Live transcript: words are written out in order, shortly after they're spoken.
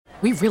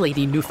We really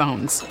need new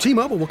phones.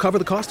 T-Mobile will cover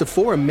the cost of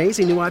 4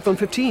 amazing new iPhone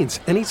 15s,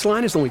 and each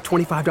line is only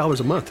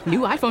 $25 a month. New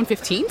iPhone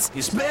 15s?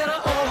 It's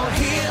better over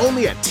here.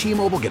 Only at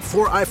T-Mobile, get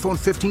 4 iPhone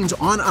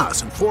 15s on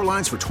us and 4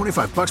 lines for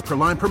 $25 per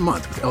line per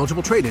month with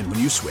eligible trade-in when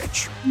you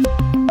switch.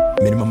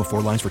 Minimum of 4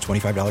 lines for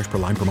 $25 per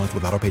line per month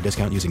with autopay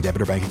discount using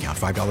debit or bank account.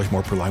 $5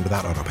 more per line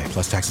without autopay,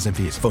 plus taxes and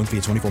fees. Phone fee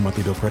at 24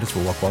 monthly bill credits for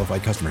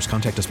well-qualified customers.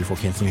 Contact us before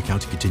canceling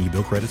account to continue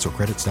bill credits or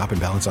credit stop and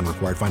balance on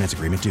required finance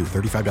agreement due.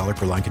 $35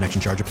 per line connection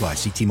charge applies.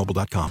 See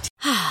T-Mobile.com.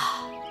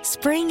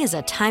 Spring is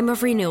a time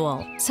of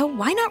renewal, so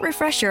why not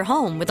refresh your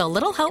home with a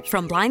little help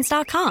from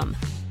Blinds.com?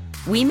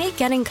 We make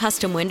getting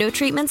custom window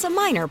treatments a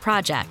minor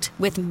project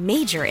with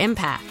major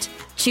impact.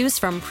 Choose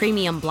from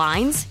premium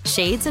blinds,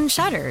 shades, and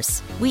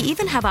shutters. We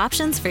even have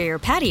options for your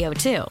patio,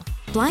 too.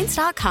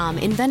 Blinds.com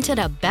invented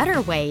a better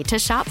way to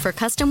shop for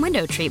custom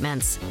window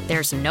treatments.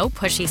 There's no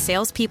pushy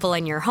salespeople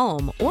in your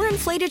home or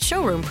inflated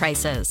showroom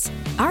prices.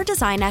 Our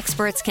design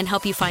experts can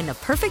help you find the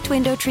perfect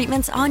window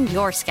treatments on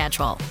your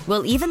schedule.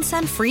 We'll even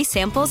send free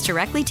samples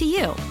directly to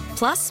you.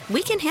 Plus,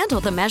 we can handle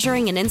the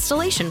measuring and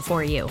installation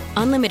for you.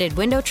 Unlimited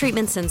window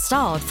treatments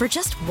installed for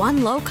just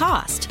one low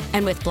cost.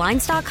 And with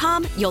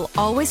Blinds.com, you'll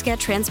always get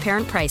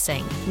transparent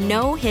pricing.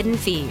 No hidden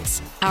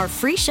fees. Our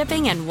free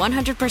shipping and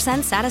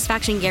 100%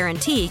 satisfaction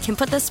guarantee can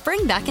put the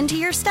spring back into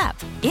your step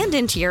and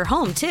into your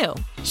home, too.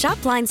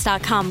 Shop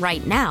Blinds.com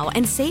right now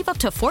and save up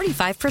to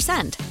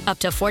 45%. Up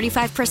to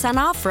 45%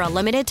 off for a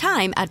limited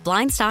time at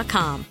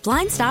Blinds.com.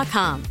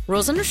 Blinds.com.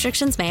 Rules and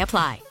restrictions may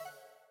apply.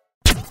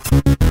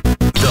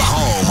 The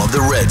home of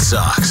the Red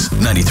Sox.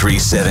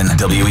 93.7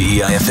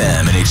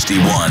 WEEI-FM and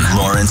HD1.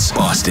 Lawrence,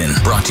 Boston.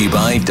 Brought to you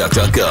by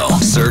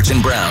DuckDuckGo. Search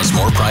and browse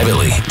more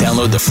privately.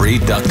 Download the free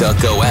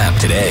DuckDuckGo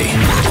app today.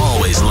 We're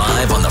always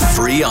live on the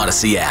free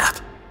Odyssey app.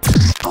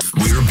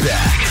 We're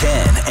back.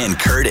 Ken and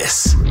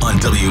Curtis on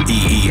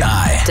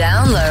WEEI.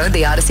 Download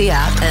the Odyssey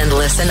app and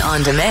listen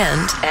on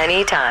demand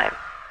anytime.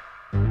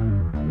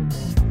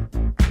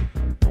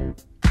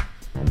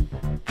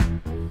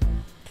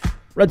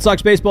 Red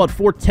Sox baseball at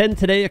 4:10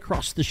 today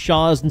across the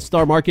Shaws and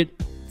Star Market.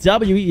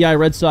 WEEI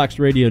Red Sox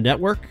Radio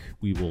Network.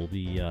 We will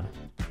be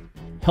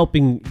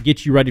helping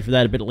get you ready for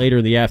that a bit later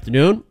in the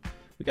afternoon.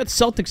 We got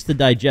Celtics to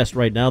digest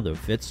right now, though,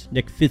 Fitz.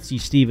 Nick Fitzy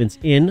Stevens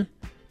in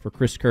for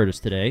Chris Curtis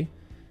today.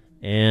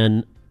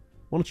 And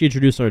why don't you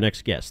introduce our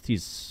next guest?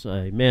 He's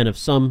a man of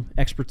some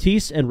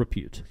expertise and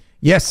repute.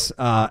 Yes,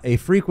 a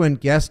frequent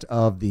guest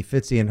of the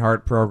Fitzy and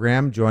Hart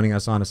program, joining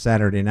us on a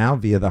Saturday now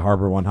via the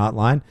Harbor One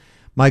hotline.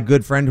 My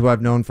good friend who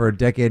I've known for a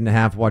decade and a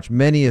half, watched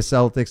many a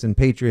Celtics and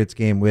Patriots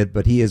game with,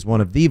 but he is one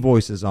of the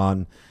voices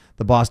on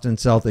the Boston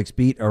Celtics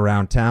beat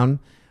around town.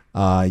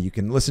 You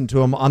can listen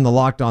to him on the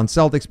Locked On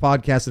Celtics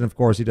podcast, and of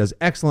course he does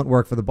excellent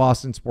work for the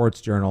Boston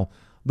Sports Journal.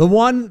 The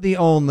one, the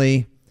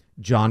only,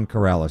 John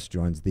Karalis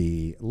joins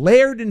the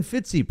Laird and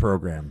Fitzy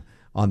program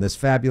on this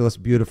fabulous,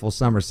 beautiful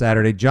summer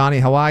Saturday. Johnny,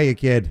 how are you,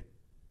 kid?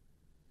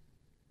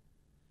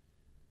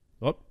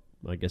 Oh,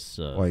 I guess...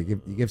 Boy, you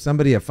give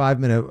somebody a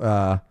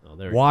 5-minute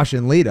wash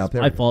and lead up.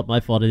 My fault. I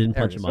didn't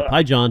punch him up.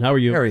 Hi, John. How are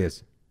you? There he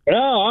is.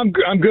 Oh,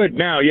 I'm good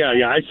now. Yeah.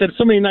 I said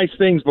so many nice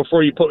things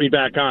before you put me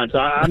back on, so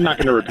I'm not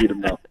going to repeat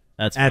them, though.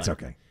 That's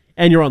okay.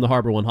 And you're on the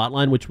Harbor One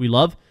hotline, which we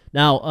love.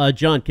 Now,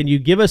 John, can you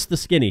give us the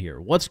skinny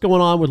here? What's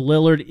going on with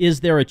Lillard?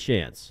 Is there a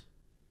chance?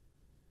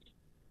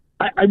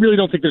 I really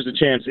don't think there's a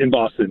chance in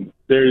Boston.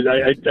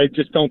 I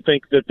just don't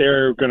think that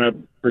they're going to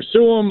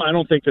pursue him. I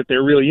don't think that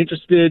they're really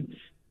interested.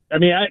 I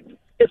mean,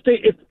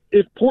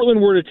 if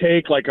Portland were to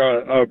take like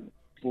a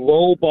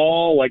low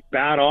ball, like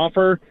bad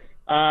offer,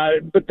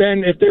 but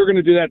then if they were going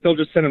to do that, they'll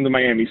just send him to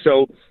Miami.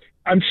 So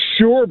I'm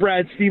sure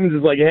Brad Stevens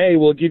is like, hey,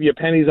 we'll give you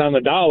pennies on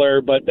the dollar,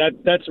 but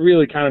that's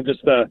really kind of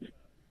just a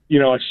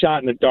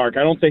shot in the dark.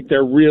 I don't think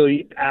they're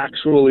really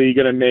actually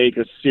going to make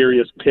a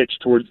serious pitch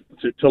to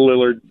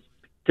Lillard,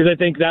 because I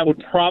think that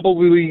would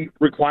probably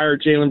require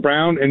Jaylen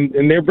Brown,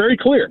 and they're very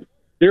clear.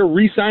 They're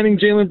re-signing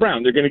Jaylen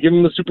Brown. They're going to give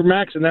him the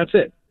Supermax, and that's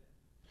it.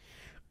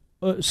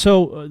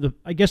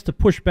 I guess to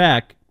push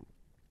back,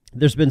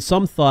 there's been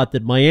some thought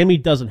that Miami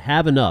doesn't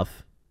have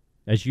enough,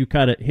 as you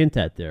kind of hint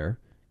at there,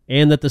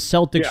 and that the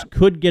Celtics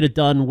could get it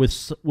done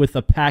with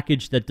a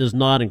package that does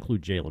not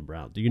include Jaylen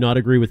Brown. Do you not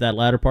agree with that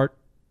latter part?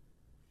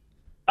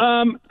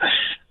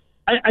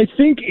 I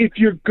think if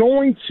you're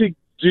going to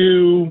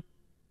do,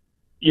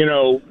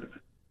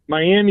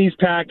 Miami's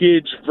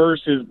package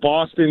versus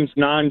Boston's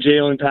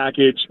non-Jaylen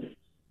package,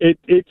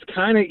 it's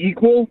kind of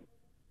equal.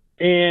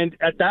 And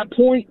at that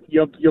point,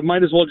 you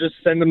might as well just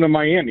send him to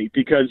Miami,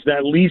 because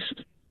at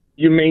least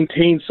you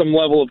maintain some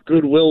level of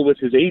goodwill with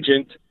his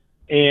agent,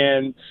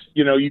 and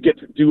you get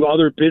to do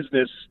other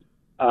business.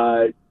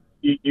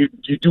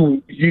 You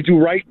do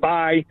right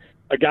by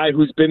a guy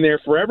who's been there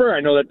forever.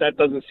 I know that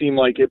doesn't seem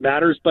like it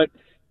matters, but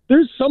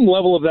there's some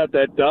level of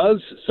that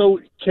does. So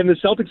can the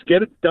Celtics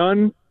get it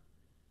done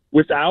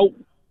without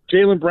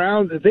Jaylen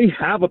Brown? They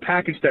have a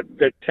package that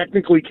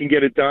technically can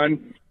get it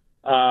done.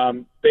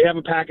 They have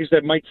a package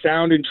that might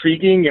sound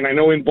intriguing, and I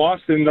know in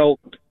Boston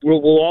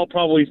we'll all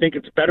probably think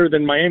it's better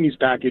than Miami's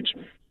package.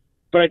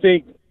 But I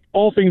think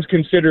all things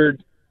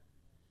considered,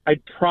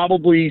 I'd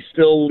probably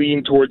still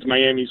lean towards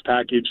Miami's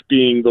package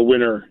being the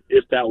winner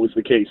if that was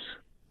the case.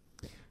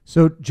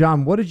 So,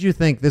 John, what did you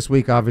think this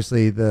week?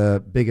 Obviously,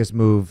 the biggest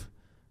move,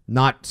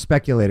 not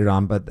speculated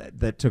on, but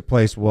that took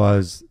place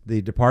was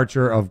the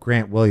departure of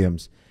Grant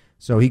Williams.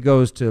 So he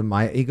goes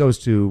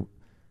to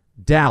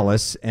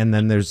Dallas, and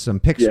then there's some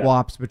pick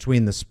swaps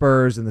between the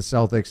Spurs and the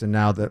Celtics, and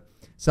now the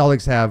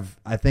Celtics have,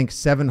 I think,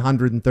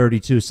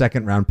 732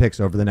 second-round picks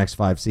over the next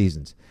 5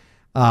 seasons.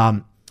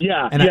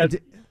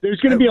 There's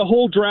going to be a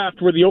whole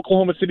draft where the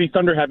Oklahoma City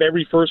Thunder have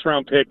every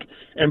first-round pick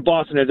and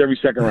Boston has every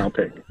second-round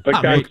pick.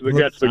 Like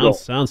that's the goal.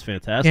 Sounds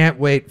fantastic. Can't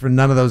wait for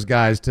none of those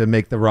guys to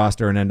make the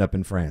roster and end up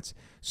in France.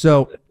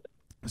 So,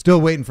 still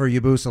waiting for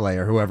Yabusele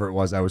or whoever it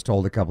was. I was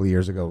told a couple of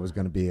years ago was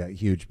going to be a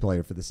huge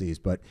player for the C's.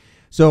 But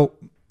so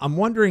I'm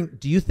wondering,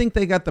 do you think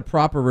they got the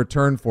proper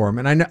return for him?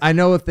 And I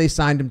know if they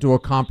signed him to a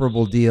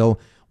comparable deal,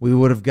 we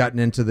would have gotten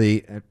into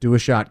the, do a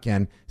shot,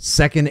 Ken,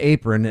 second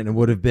apron, and it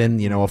would have been,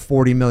 a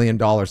 $40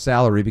 million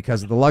salary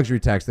because of the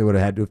luxury tax they would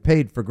have had to have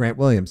paid for Grant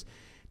Williams.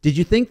 Did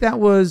you think that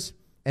was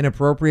an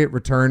appropriate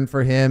return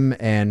for him?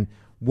 And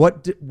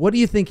what do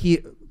you think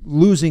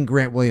losing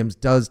Grant Williams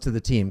does to the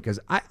team? Because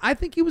I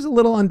think he was a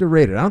little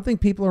underrated. I don't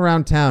think people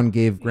around town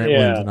gave Grant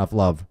Williams enough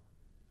love.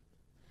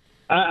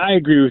 I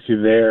agree with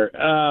you there.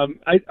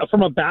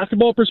 From a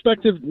basketball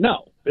perspective,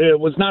 no, it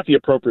was not the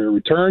appropriate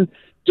return.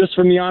 Just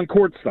from the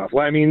on-court stuff.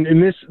 I mean,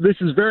 and this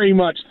is very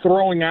much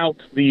throwing out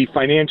the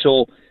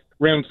financial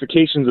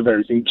ramifications of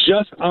everything.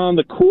 Just on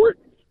the court,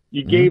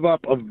 you gave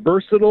up a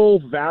versatile,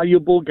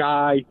 valuable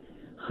guy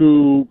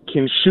who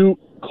can shoot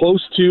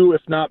close to,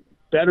 if not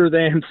better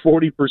than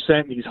 40%.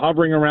 He's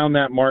hovering around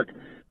that mark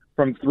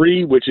from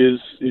 3, which is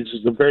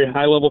a very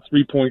high-level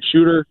three-point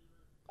shooter.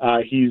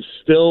 He's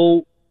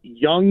still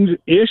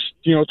young-ish,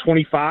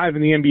 25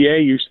 in the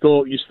NBA. You're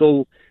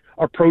still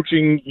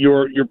approaching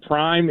your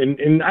prime,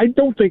 and I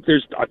don't think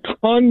there's a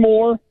ton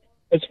more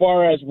as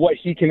far as what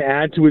he can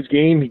add to his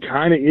game. He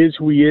kind of is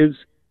who he is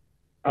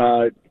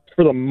for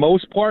the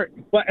most part,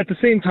 but at the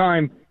same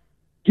time,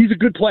 he's a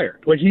good player.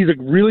 Like, he's a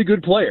really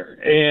good player,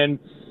 and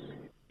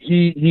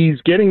he's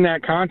getting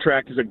that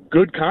contract is a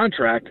good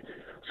contract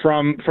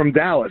from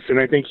Dallas, and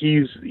I think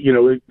he's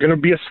going to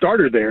be a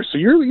starter there. So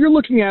you're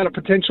looking at a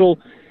potential,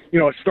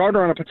 a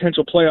starter on a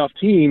potential playoff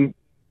team.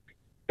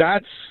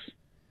 That's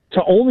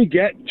to only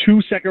get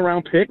 2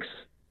 second-round picks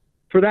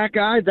for that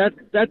guy,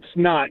 that's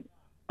not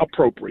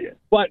appropriate.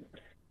 But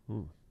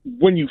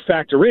when you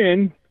factor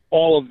in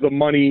all of the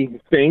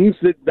money things,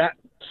 that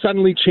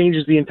suddenly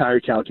changes the entire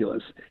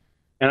calculus.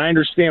 And I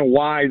understand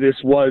why this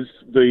was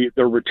the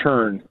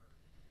return.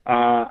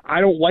 I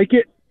don't like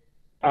it.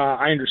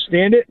 I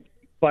understand it.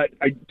 But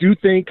I do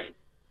think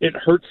it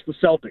hurts the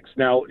Celtics.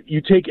 Now,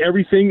 you take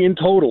everything in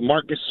total.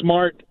 Marcus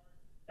Smart,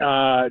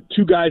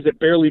 2 guys that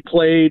barely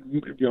played,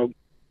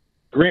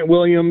 Grant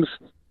Williams,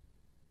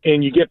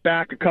 and you get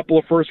back a couple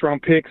of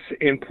first-round picks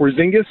in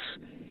Porzingis,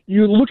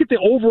 you look at the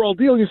overall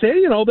deal and you say,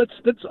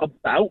 that's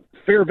about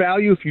fair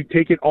value if you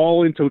take it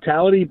all in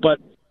totality. But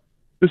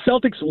the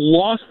Celtics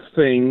lost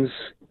things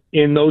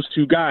in those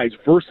 2 guys: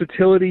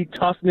 versatility,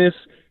 toughness.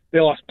 They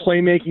lost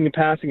playmaking and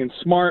passing and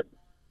Smart.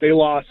 They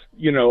lost,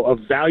 a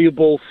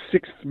valuable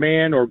 6th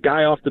man or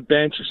guy off the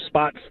bench or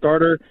spot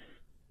starter.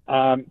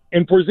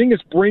 And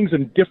Porzingis brings a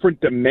different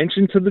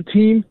dimension to the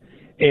team.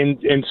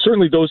 And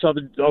certainly those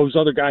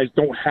other guys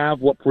don't have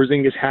what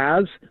Porzingis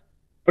has,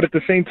 but at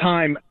the same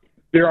time,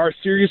 there are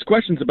serious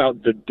questions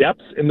about the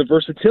depth and the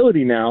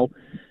versatility now,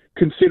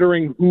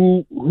 considering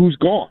who's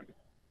gone.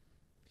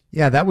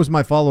 Yeah, that was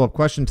my follow-up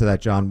question to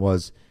that, John,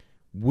 was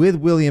with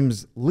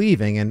Williams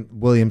leaving, and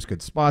Williams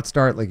could spot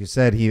start, like you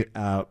said, it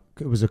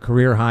was a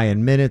career high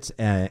in minutes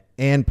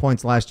and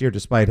points last year,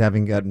 despite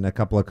having gotten a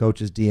couple of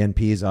coaches'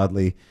 DNPs,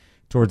 oddly,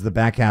 towards the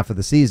back half of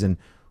the season.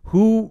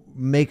 Who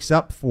makes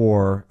up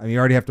for, you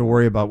already have to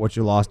worry about what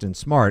you lost in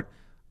Smart,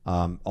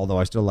 although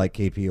I still like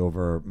KP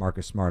over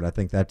Marcus Smart. I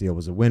think that deal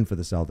was a win for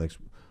the Celtics.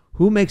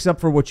 Who makes up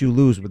for what you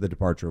lose with the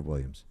departure of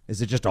Williams?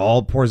 Is it just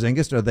all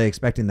Porzingis? Are they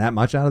expecting that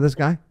much out of this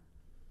guy?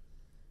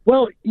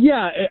 Well,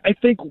 yeah, I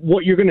think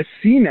what you're going to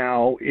see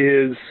now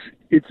is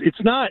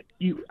it's not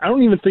 – I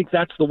don't even think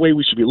that's the way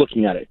we should be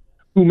looking at it.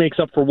 Who makes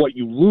up for what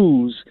you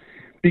lose?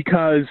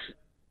 Because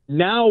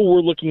now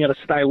we're looking at a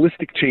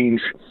stylistic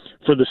change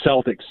for the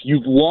Celtics.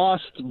 You've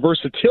lost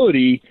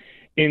versatility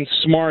in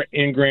Smart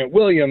and Grant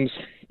Williams.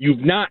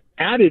 You've not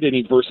added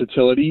any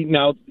versatility.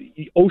 Now,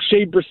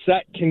 O'Shea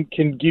Brissett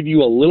can give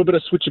you a little bit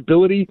of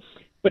switchability,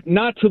 but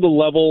not to the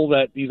level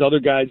that these other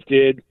guys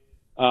did.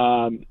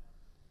 Kristaps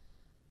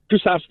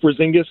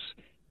Porzingis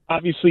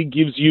obviously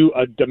gives you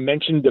a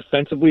dimension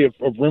defensively of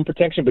rim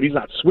protection, but he's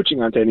not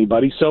switching onto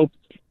anybody. So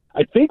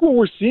I think what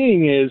we're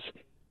seeing is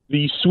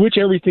the switch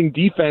everything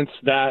defense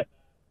that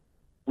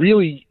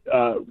really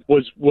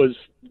was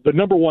the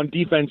number one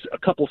defense a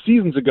couple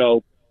seasons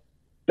ago.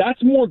 That's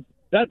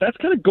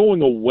kind of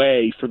going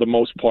away for the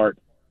most part,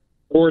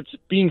 or it's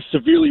being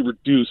severely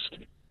reduced.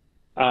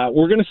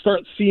 We're going to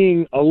start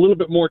seeing a little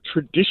bit more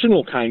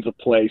traditional kinds of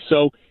play.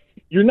 So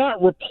you're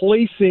not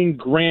replacing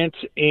Grant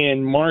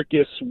and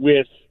Marcus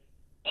with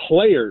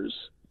players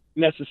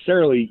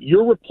necessarily.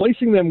 You're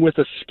replacing them with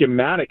a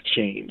schematic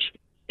change.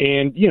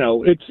 And,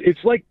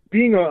 it's like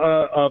being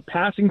a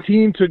passing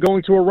team to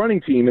going to a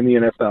running team in the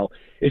NFL.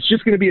 It's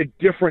just going to be a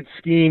different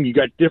scheme. You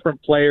got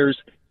different players,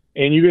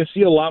 and you're going to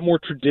see a lot more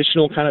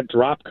traditional kind of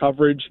drop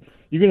coverage.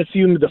 You're going to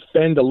see them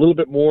defend a little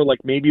bit more like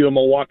maybe the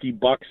Milwaukee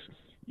Bucks.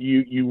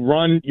 You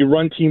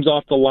run teams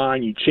off the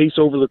line. You chase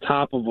over the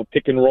top of a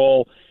pick and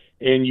roll,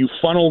 and you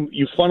funnel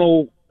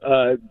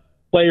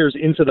players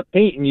into the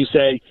paint, and you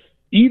say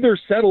either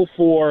settle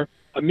for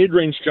a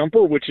mid-range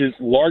jumper, which is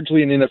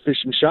largely an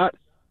inefficient shot,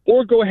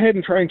 or go ahead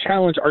and try and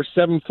challenge our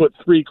 7'3"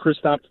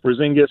 Kristaps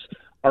Porzingis,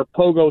 our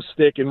pogo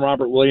stick in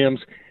Robert Williams,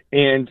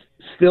 and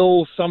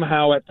still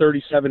somehow at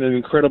 37 an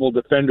incredible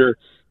defender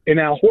in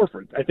Al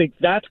Horford. I think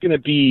that's going to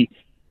be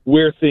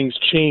where things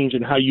change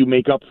and how you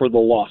make up for the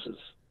losses.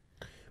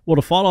 Well,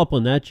 to follow up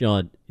on that,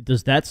 John,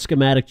 does that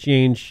schematic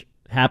change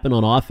happen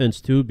on offense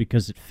too?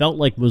 Because it felt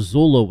like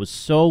Mazzulla was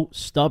so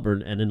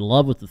stubborn and in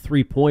love with the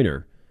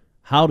three-pointer.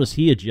 How does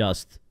he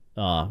adjust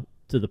to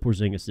the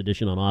Porzingis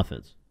addition on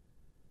offense?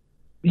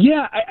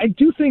 Yeah, I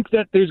do think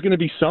that there's going to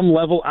be some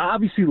level.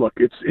 Obviously, look,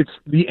 it's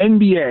the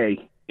NBA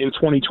in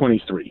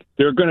 2023.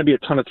 There are going to be a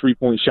ton of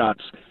three-point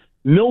shots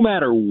no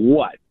matter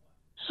what.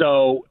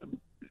 So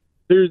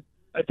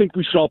I think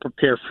we should all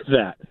prepare for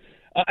that.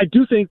 I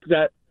do think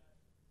that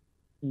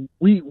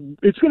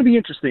it's going to be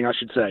interesting, I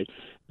should say,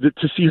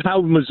 to see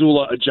how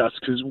Mazzulla adjusts,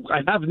 because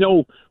I have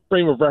no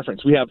frame of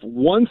reference. We have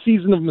one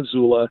season of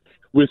Mazzulla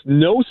with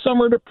no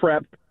summer to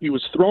prep. He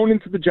was thrown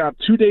into the job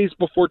 2 days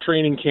before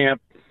training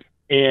camp,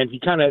 and he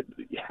kind of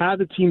had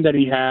the team that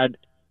he had,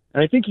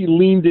 and I think he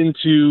leaned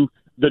into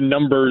the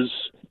numbers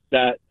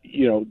that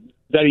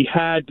he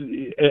had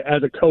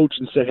as a coach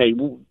and said, hey,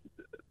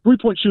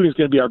 three-point shooting is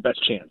going to be our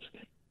best chance.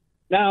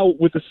 Now,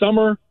 with the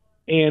summer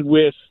and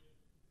with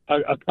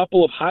a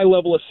couple of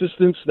high-level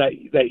assistants that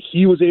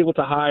he was able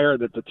to hire,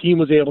 that the team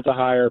was able to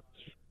hire,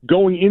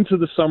 going into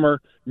the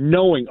summer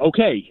knowing,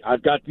 okay,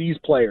 I've got these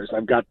players,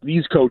 I've got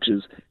these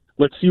coaches,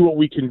 let's see what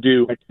we can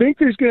do. I think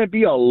there's going to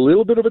be a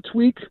little bit of a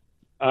tweak,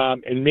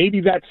 and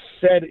maybe that's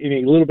said in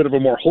a little bit of a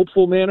more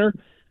hopeful manner,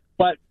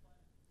 but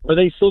are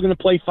they still going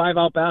to play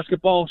five-out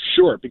basketball?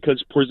 Sure,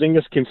 because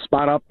Porzingis can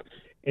spot up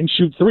and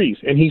shoot threes,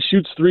 and he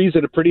shoots threes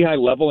at a pretty high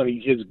level, and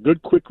he has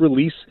good quick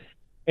release,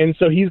 and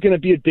so he's going to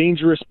be a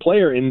dangerous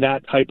player in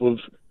that type of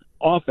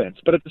offense.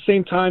 But at the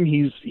same time,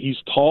 he's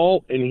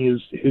tall,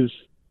 and his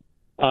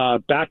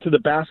back to the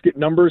basket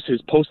numbers,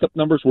 his post-up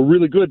numbers were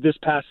really good this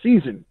past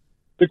season.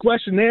 The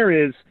question there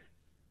is,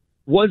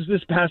 was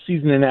this past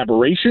season an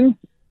aberration,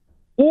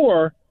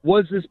 or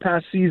was this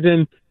past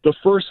season the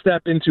first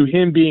step into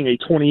him being a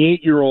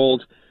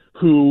 28-year-old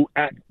who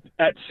at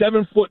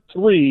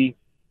 7'3",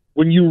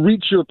 when you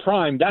reach your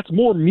prime, that's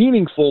more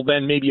meaningful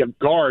than maybe a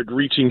guard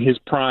reaching his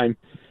prime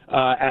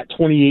at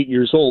 28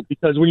 years old.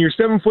 Because when you're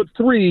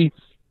 7'3",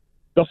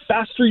 the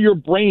faster your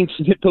brain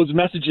can hit those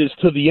messages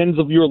to the ends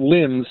of your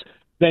limbs,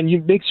 then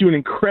it makes you an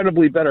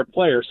incredibly better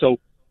player. So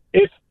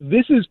if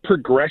this is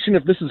progression,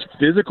 if this is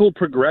physical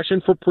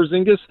progression for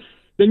Porzingis,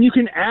 then you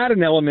can add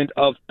an element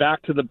of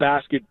back to the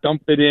basket,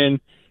 dump it in,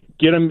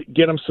 get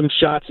him some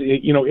shots,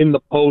 in the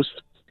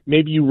post.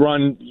 Maybe you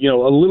run, a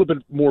little bit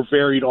more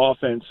varied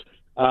offense.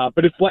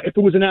 But if it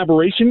was an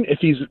aberration, if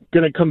he's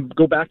going to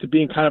go back to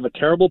being kind of a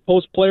terrible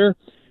post player,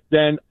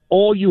 then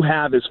all you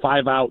have is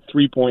five-out,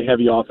 three-point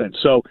heavy offense.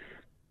 So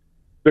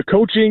the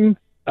coaching,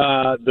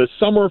 the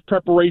summer of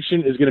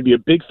preparation is going to be a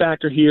big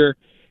factor here,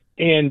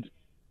 and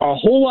a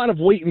whole lot of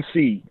wait and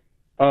see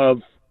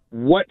of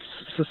what's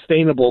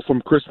sustainable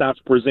from Kristaps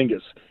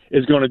Porzingis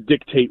is going to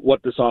dictate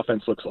what this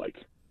offense looks like.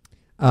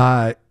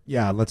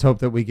 Yeah, let's hope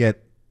that we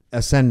get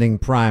ascending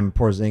prime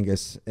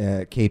Porzingis,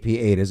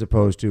 KP8, as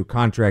opposed to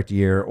contract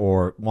year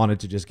or wanted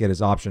to just get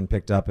his option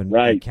picked up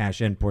and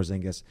cash in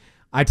Porzingis.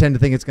 I tend to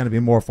think it's going to be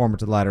more forward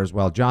to the latter as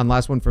well. John,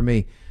 last one for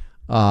me.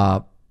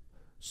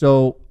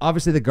 So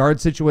obviously the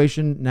guard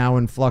situation now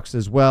in flux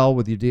as well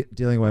with you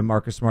dealing with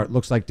Marcus Smart.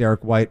 Looks like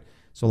Derek White,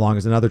 so long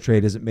as another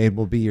trade isn't made,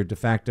 will be your de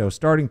facto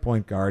starting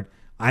point guard.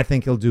 I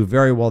think he'll do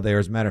very well there.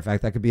 As a matter of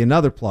fact, that could be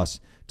another plus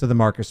to the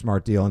Marcus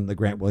Smart deal and the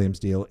Grant Williams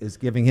deal, is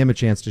giving him a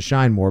chance to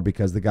shine more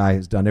because the guy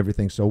has done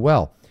everything so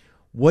well.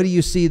 What do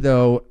you see,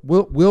 though?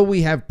 Will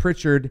we have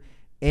Pritchard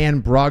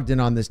and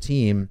Brogdon on this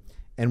team,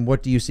 and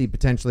what do you see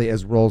potentially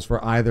as roles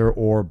for either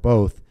or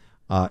both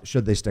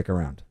should they stick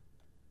around?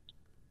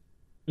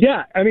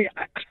 Yeah, I mean,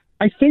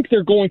 I think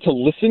they're going to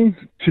listen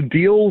to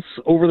deals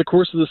over the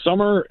course of the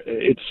summer.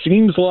 It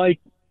seems like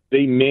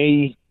they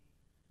may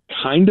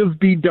kind of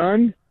be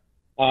done.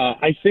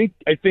 I think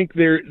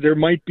there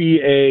might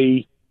be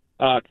a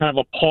kind of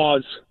a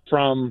pause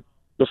from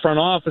the front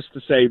office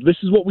to say, this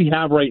is what we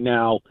have right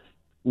now,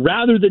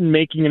 rather than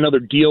making another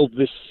deal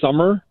this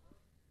summer,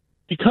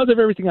 because of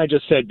everything I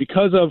just said,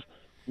 because of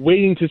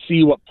waiting to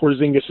see what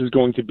Porzingis is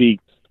going to be.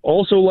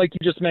 Also, like you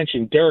just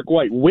mentioned, Derek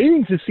White,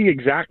 waiting to see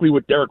exactly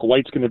what Derek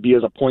White's going to be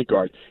as a point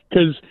guard,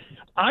 because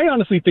I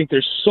honestly think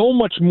there's so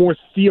much more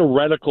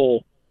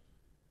theoretical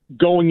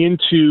going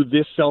into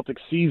this Celtics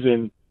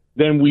season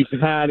than we've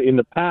had in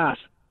the past.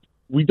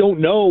 We don't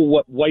know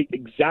what White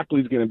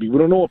exactly is going to be. We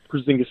don't know what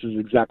Porzingis is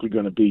exactly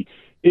going to be.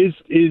 Is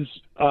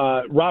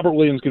Robert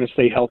Williams going to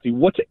stay healthy?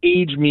 What's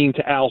age mean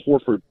to Al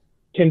Horford?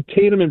 Can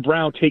Tatum and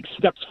Brown take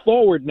steps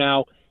forward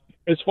now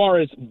as far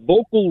as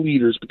vocal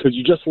leaders, because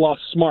you just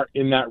lost Smart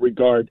in that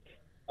regard?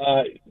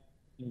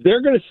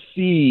 They're going to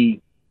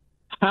see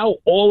how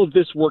all of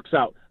this works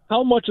out,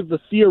 how much of the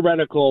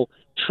theoretical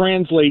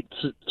translates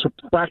to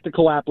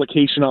practical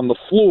application on the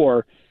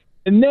floor.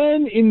 And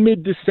then in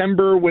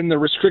mid-December, when the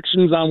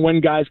restrictions on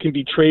when guys can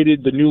be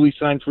traded, the newly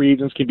signed free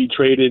agents can be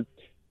traded,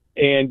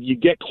 and you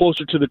get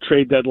closer to the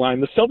trade deadline,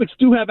 the Celtics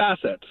do have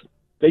assets.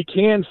 They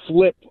can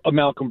flip a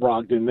Malcolm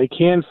Brogdon. They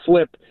can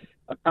flip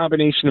a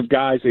combination of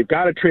guys. They've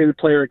got a traded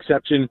player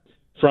exception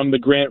from the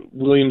Grant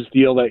Williams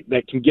deal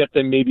that can get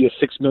them maybe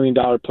a $6 million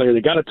player.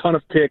 They got a ton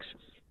of picks.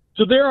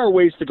 So there are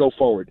ways to go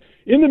forward.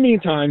 In the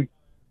meantime,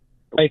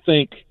 I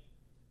think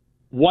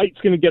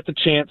White's going to get the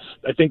chance.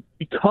 I think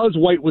because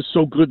White was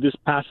so good this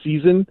past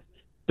season,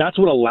 that's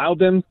what allowed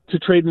them to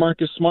trade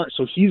Marcus Smart.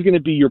 So he's going to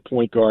be your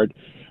point guard.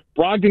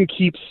 Brogdon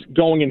keeps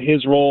going in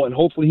his role, and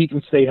hopefully he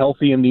can stay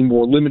healthy in the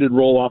more limited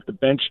role off the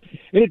bench.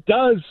 And it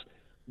does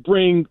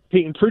bring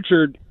Peyton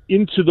Pritchard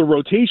into the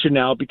rotation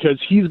now,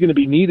 because he's going to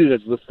be needed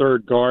as the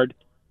third guard.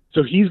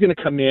 So he's going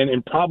to come in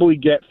and probably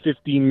get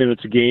 15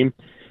 minutes a game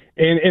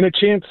and a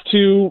chance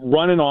to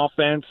run an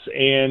offense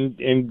and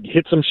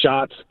hit some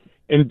shots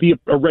and be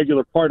a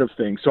regular part of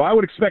things. So I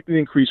would expect an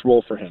increased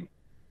role for him.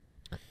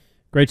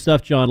 Great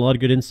stuff, John. A lot of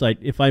good insight.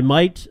 If I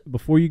might,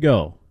 before you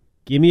go,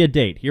 give me a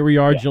date. Here we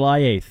are, July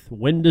 8th.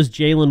 When does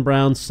Jaylen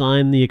Brown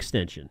sign the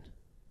extension?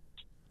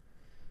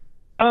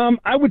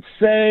 I would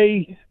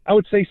say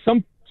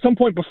some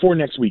point before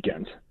next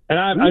weekend. And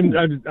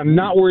I'm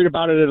not worried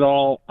about it at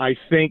all. I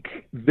think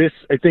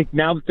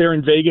now that they're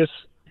in Vegas,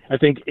 I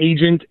think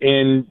agent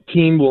and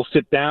team will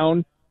sit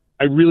down.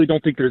 I really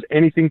don't think there's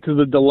anything to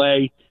the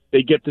delay.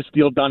 They get this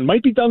deal done.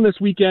 Might be done this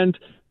weekend,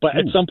 but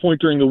at some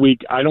point during the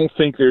week, I don't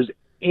think there's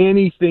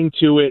anything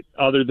to it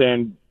other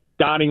than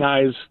dotting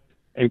I's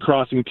and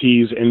crossing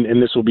T's,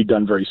 and this will be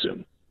done very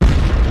soon.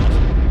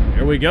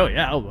 There we go.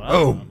 Yeah, I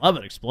love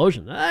an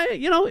explosion.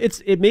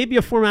 It may be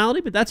a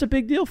formality, but that's a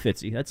big deal,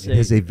 Fitzy. It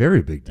is a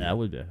very big deal. That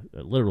would be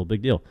a literal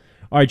big deal.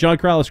 All right, John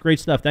Karalis, great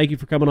stuff. Thank you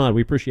for coming on.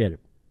 We appreciate it.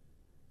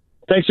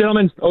 Thanks,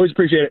 gentlemen. Always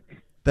appreciate it.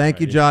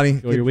 Thank you, Johnny.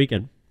 Enjoy your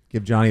weekend.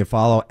 Give Johnny a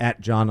follow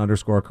at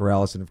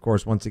John_Karalis. And, of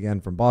course, once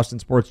again, from Boston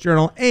Sports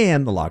Journal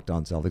and the Locked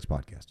On Celtics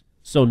podcast.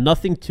 So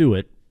nothing to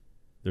it.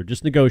 They're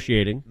just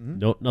negotiating.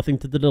 Nothing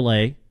to the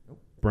delay.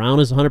 Brown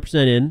is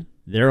 100% in.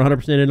 They're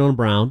 100% in on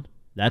Brown.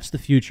 That's the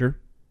future.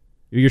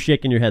 You're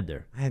shaking your head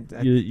there.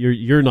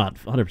 You're not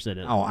 100%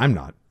 in. Oh, I'm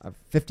not.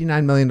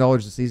 $59 million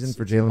a season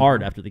for Jaylen.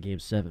 Hard after the Game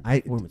 7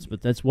 performance,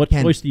 but that's what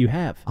choice do you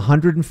have?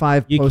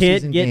 105 You postseason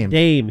can't get games.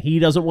 Dame. He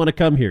doesn't want to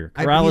come here.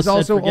 He's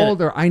also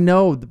older. I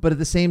know, but at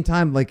the same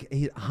time,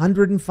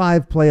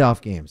 105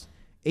 playoff games,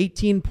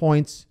 18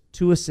 points,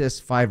 2 assists,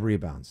 5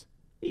 rebounds.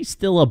 He's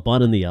still a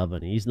bun in the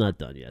oven. He's not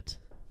done yet.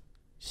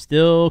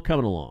 Still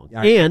coming along.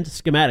 Yeah, and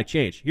schematic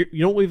change. You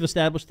know what we've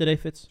established today,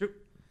 Fitz? Sure.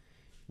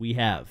 We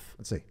have.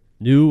 Let's see.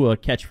 New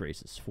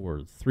catchphrases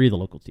for 3 of the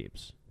local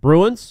teams.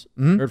 Bruins,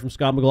 heard from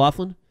Scott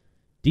McLaughlin.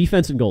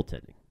 Defense and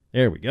goaltending.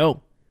 There we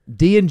go.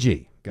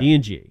 D&G.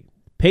 D&G.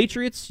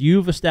 Patriots,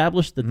 you've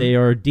established that they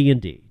are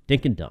D&D.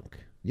 Dink and dunk.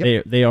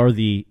 Yep. They are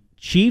the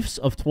Chiefs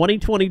of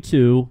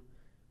 2022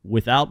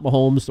 without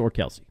Mahomes or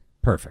Kelsey.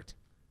 Perfect.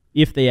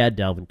 If they add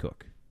Dalvin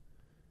Cook.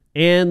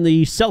 And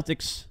the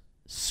Celtics,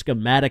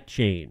 schematic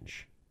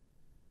change.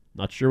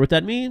 Not sure what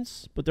that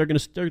means, but they're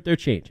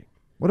changing.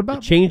 What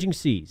about changing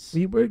C's?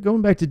 We're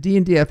going back to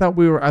D&D. I thought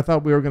we were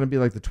going to be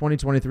like the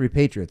 2023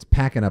 Patriots,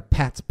 packing a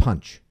Pat's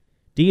punch.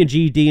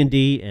 D&G,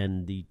 D&D,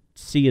 and the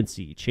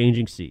C&C,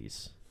 changing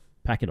C's,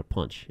 packing a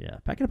punch. Yeah,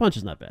 packing a punch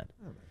is not bad.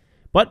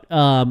 But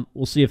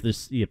we'll see if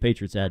the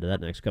Patriots add to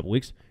that next couple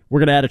weeks. We're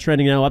going to add a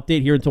trending now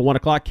update here until 1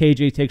 o'clock.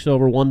 KJ takes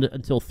over 1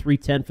 until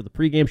 3:10 for the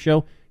pregame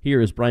show. Here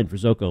is Brian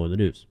Frizzoco in the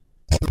news.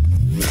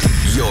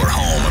 Your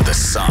home of the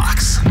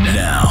Sox.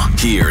 Now,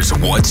 here's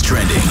what's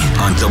trending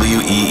on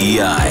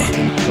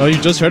WEEI. Well,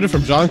 you just heard it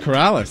from John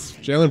Karalis.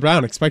 Jaylen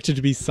Brown expected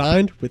to be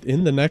signed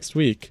within the next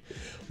week.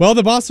 Well,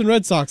 the Boston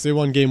Red Sox, they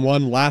won Game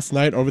 1 last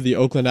night over the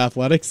Oakland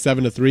Athletics,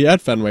 7-3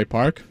 at Fenway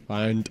Park.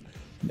 Find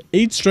an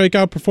 8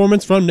 strikeout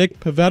performance from Nick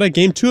Pivetta.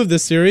 Game 2 of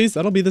this series,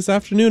 that'll be this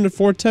afternoon at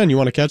 4:10. You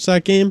want to catch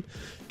that game?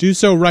 Do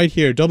so right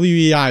here.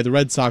 WEI, the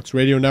Red Sox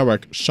radio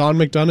network. Sean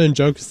McDonough and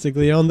Joe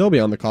Castiglione, they'll be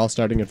on the call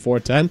starting at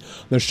 4:10.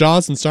 The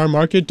Shaws and Star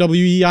Market,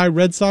 WEI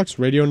Red Sox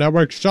radio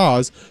network.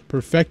 Shaws,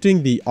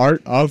 perfecting the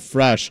art of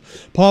fresh.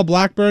 Paul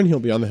Blackburn, he'll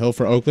be on the hill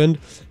for Oakland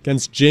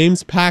against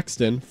James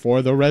Paxton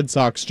for the Red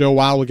Sox. Joe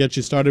Weil will get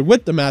you started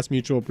with the Mass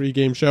Mutual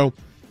pregame show.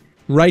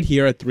 right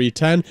here at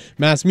 310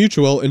 Mass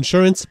Mutual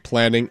Insurance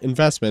Planning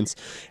Investments.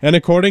 And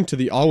according to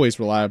the always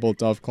reliable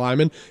Dov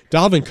Kleiman,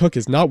 Dalvin Cook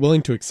is not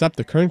willing to accept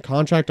the current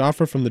contract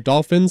offer from the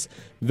Dolphins.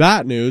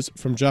 That news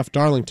from Jeff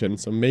Darlington.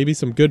 So maybe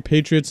some good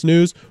Patriots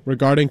news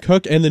regarding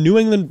Cook. And the New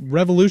England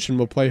Revolution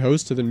will play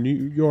host to the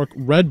New York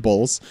Red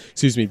Bulls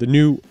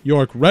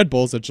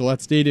at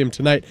Gillette Stadium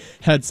tonight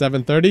at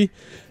 7:30.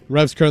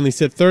 Revs currently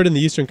sit third in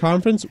the Eastern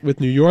Conference, with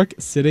New York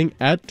sitting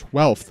at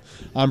 12th.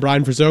 I'm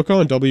Brian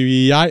Frizzoco on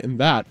WEEI, and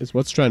that is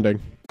what's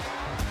trending.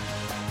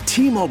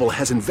 T-Mobile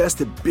has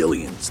invested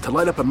billions to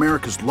light up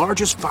America's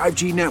largest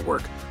 5G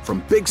network,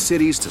 from big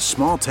cities to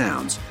small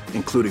towns,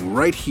 including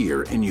right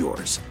here in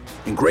yours.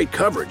 And great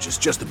coverage is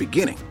just the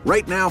beginning.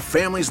 Right now,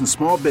 families and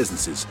small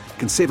businesses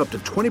can save up to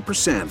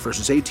 20%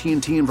 versus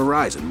AT&T and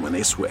Verizon when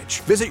they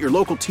switch. Visit your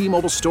local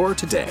T-Mobile store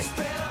today.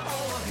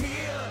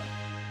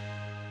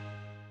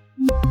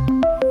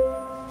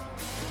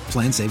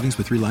 Plan savings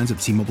with 3 lines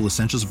of T-Mobile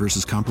Essentials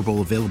versus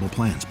comparable available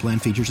plans. Plan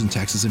features and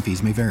taxes and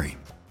fees may vary.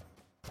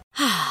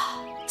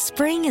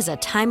 Spring is a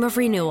time of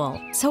renewal,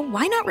 so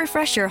why not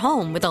refresh your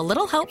home with a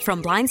little help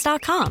from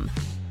Blinds.com?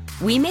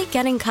 We make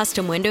getting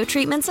custom window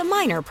treatments a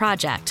minor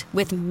project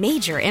with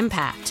major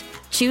impact.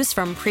 Choose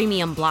from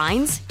premium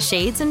blinds,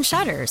 shades, and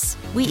shutters.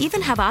 We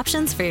even have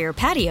options for your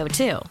patio,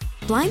 too.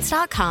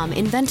 Blinds.com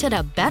invented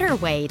a better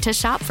way to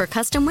shop for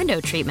custom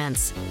window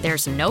treatments.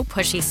 There's no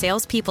pushy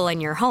salespeople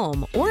in your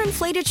home or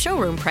inflated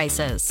showroom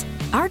prices.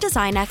 Our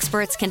design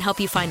experts can help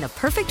you find the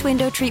perfect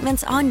window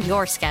treatments on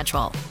your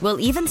schedule. We'll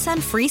even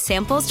send free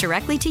samples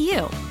directly to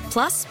you.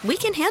 Plus, we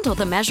can handle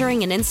the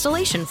measuring and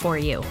installation for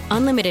you.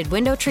 Unlimited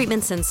window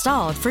treatments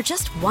installed for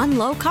just one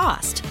low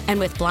cost. And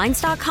with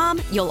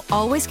Blinds.com, you'll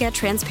always get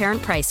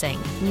transparent pricing.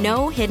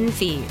 No hidden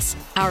fees.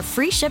 Our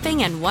free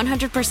shipping and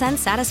 100%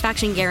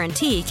 satisfaction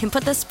guarantee can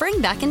put the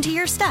spring back into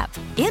your step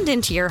and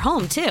into your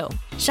home, too.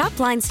 Shop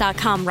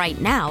Blinds.com right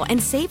now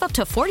and save up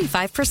to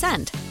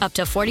 45%. Up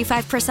to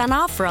 45%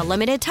 off for a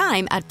limited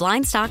time at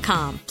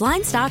Blinds.com.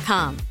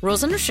 Blinds.com.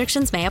 Rules and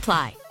restrictions may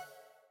apply.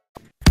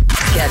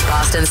 Get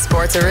Boston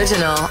Sports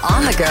Original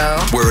on the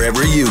go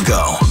wherever you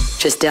go.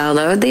 Just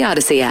download the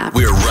Odyssey app.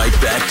 We're right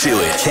back to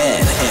it.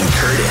 Ken and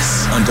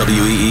Curtis on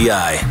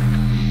WEEI.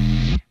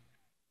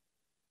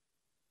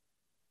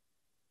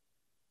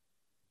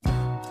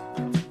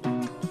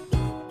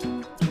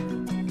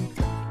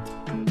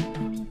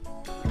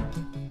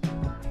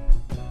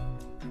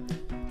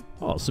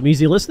 Oh, some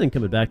easy listening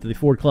coming back to the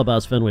Ford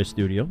Clubhouse Fenway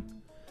studio.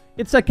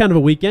 It's that kind of a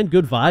weekend.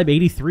 Good vibe.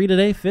 83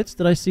 today. Fitz,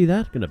 did I see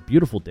that? Been a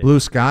beautiful day. Blue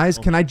skies.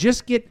 Can I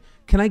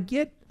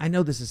get, I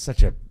know this is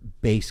such a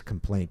base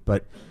complaint,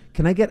 but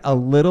can I get a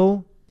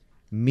little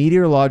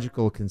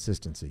meteorological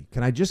consistency?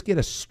 Can I just get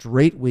a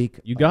straight week?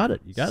 You got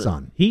it. You got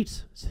sun.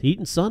 Heat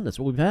and sun. That's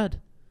what we've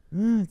had.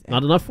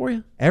 Not enough for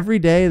you? Every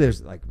day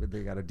there's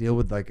they got to deal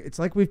with it's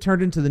like we've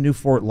turned into the new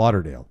Fort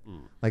Lauderdale.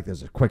 Like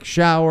there's a quick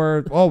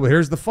shower. Oh, well,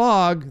 here's the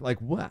fog. Like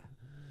what?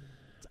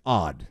 It's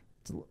odd.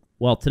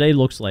 Well, today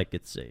looks like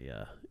it's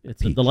a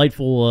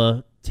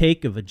delightful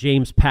take of a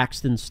James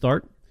Paxton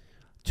start.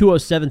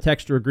 207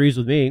 texter agrees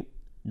with me.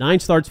 9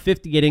 starts,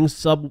 50 innings,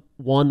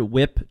 sub-1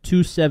 whip,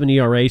 2.7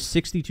 ERA,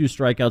 62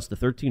 strikeouts to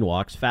 13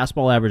 walks,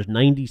 fastball average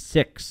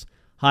 96,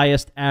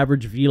 highest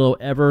average velo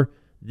ever.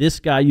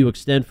 This guy you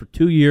extend for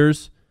 2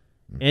 years.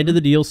 End of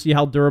the deal. See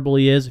how durable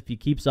he is. If he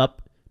keeps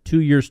up, 2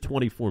 years,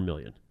 $24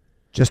 million.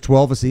 Just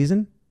 12 a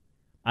season?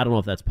 I don't know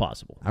if that's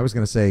possible. I was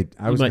going to say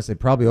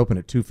probably open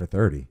at 2 for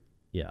 30.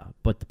 Yeah,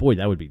 but boy,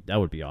 that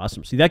would be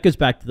awesome. See, that goes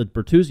back to the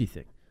Bertuzzi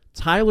thing.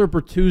 Tyler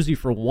Bertuzzi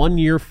for 1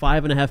 year,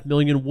 $5.5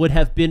 million would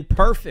have been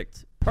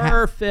perfect.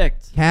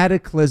 Perfect.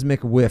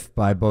 Cataclysmic whiff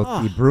by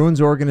both the Bruins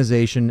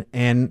organization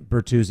and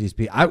Bertuzzi's.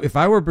 If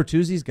I were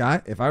Bertuzzi's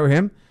guy, if I were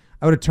him,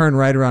 I would have turned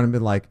right around and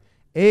been like,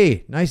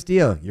 "Hey, nice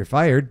deal. You're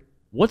fired."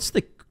 What's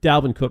the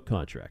Dalvin Cook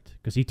contract?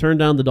 Because he turned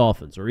down the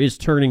Dolphins, or is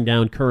turning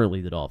down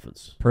currently the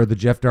Dolphins. Per the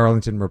Jeff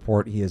Darlington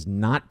report, he is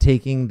not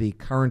taking the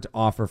current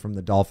offer from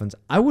the Dolphins.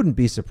 I wouldn't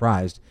be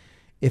surprised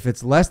if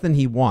it's less than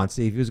he wants.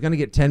 See, if he was going to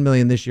get $10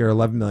 million this year,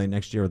 $11 million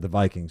next year with the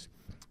Vikings,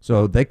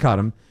 so they cut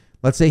him.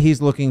 Let's say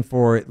he's looking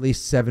for at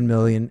least $7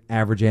 million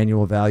average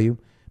annual value.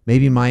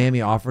 Maybe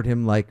Miami offered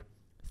him like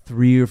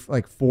 4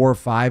 or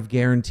 5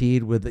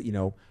 guaranteed with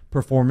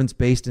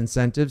performance-based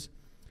incentives.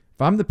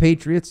 If I'm the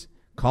Patriots,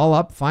 call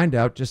up, find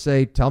out, just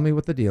say, tell me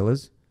what the deal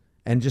is,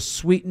 and just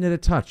sweeten it a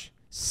touch.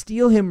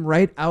 Steal him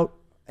right out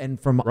and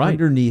from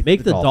underneath.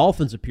 Make the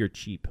Dolphins appear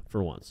cheap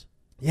for once.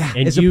 Yeah,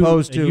 and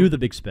opposed to you, the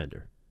big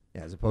spender.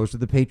 Yeah, as opposed to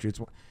the Patriots.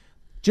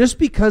 Just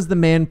because the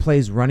man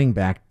plays running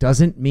back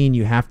doesn't mean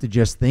you have to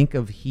just think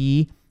of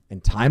he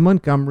and Ty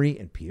Montgomery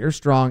and Pierre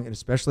Strong, and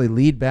especially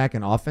lead back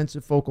and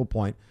offensive focal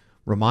point,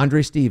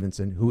 Ramondre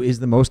Stevenson, who is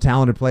the most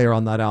talented player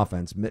on that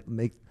offense.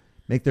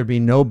 Make there be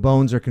no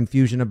bones or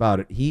confusion about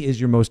it. He is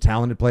your most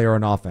talented player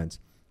on offense.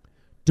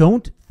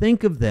 Don't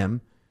think of them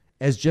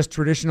as just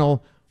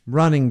traditional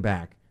running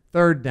back,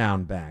 third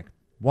down back,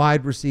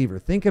 wide receiver.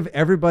 Think of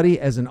everybody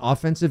as an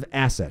offensive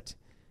asset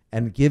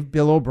and give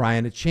Bill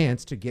O'Brien a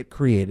chance to get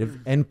creative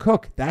and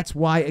cook. That's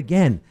why,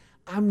 again,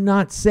 I'm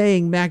not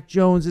saying Mac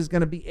Jones is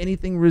going to be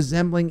anything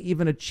resembling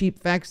even a cheap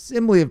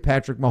facsimile of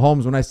Patrick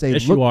Mahomes when I say,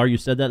 yes, you are. You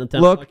said that in the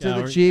 10 look to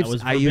the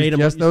Chiefs. I used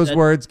just those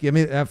words. Give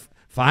me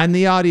find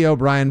the audio,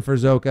 Brian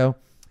Ferzoko.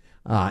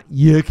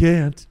 You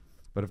can't.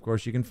 But, of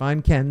course, you can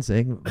find Ken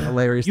saying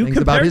hilarious things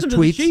about his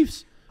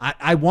tweets.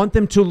 I want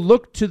them to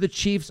look to the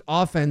Chiefs'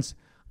 offense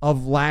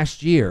of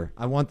last year.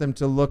 I want them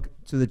to look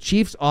to the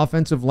Chiefs'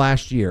 offense of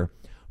last year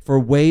for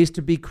ways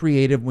to be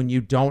creative when you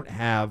don't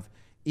have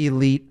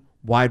elite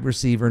wide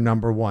receiver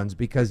number ones.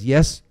 Because,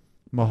 yes,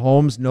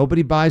 Mahomes,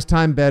 nobody buys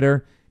time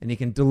better, and he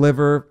can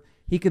deliver.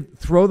 He could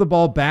throw the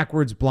ball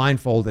backwards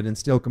blindfolded and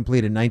still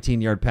complete a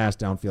 19-yard pass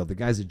downfield. The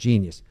guy's a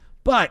genius.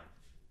 But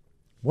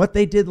what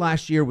they did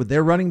last year with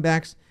their running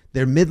backs,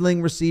 their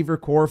middling receiver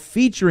core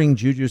featuring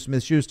Juju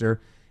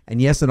Smith-Schuster,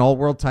 and yes, an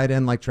all-world tight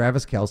end like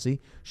Travis Kelce,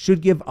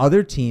 should give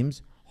other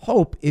teams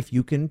hope if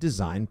you can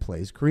design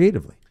plays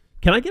creatively.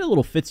 Can I get a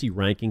little Fitzy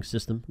ranking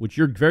system, which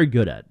you're very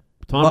good at?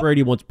 Tom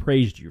Brady once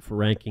praised you for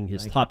ranking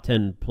his top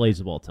 10 plays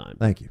of all time.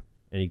 Thank you.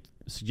 And he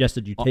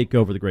suggested you take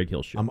over the Greg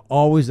Hill Show. I'm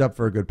always up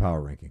for a good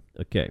power ranking.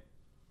 Okay.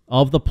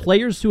 Of the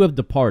players who have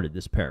departed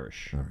this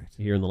parish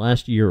here in the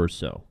last year or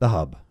so. The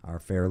hub, our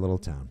fair little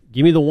town.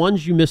 Give me the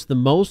ones you missed the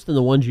most and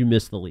the ones you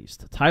missed the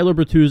least. Tyler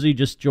Bertuzzi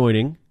just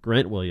joining,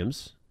 Grant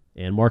Williams,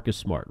 and Marcus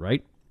Smart,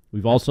 right?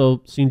 We've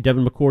also seen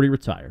Devin McCourty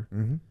retire.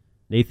 Mm-hmm.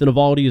 Nathan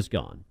Eovaldi is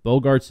gone.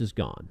 Bogarts is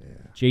gone.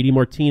 Yeah. J.D.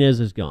 Martinez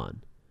is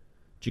gone.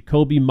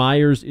 Jacoby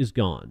Myers is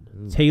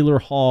gone. Taylor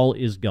Hall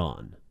is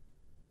gone.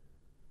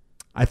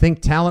 I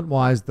think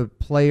talent-wise, the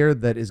player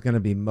that is going to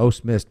be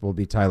most missed will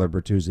be Tyler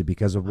Bertuzzi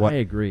because of what I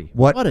agree.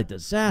 What a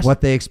disaster.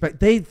 What they expect.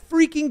 They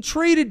freaking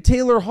traded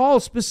Taylor Hall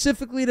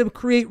specifically to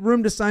create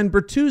room to sign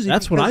Bertuzzi.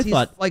 That's what I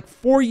thought. He's like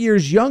 4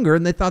 years younger,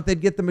 and they thought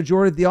they'd get the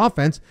majority of the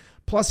offense.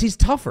 Plus, he's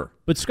tougher.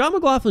 But Scott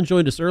McLaughlin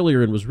joined us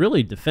earlier and was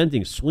really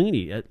defending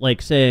Sweeney,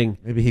 like saying...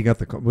 Maybe he got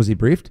the... Was he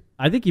briefed?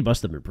 I think he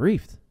must have been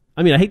briefed.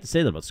 I mean, I hate to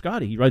say that about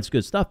Scotty. He writes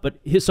good stuff. But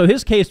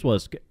his case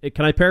was,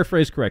 can I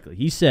paraphrase correctly?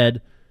 He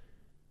said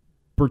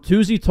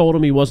Bertuzzi told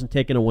him he wasn't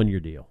taking a one-year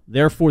deal.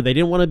 Therefore, they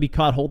didn't want to be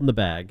caught holding the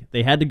bag.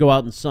 They had to go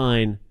out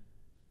and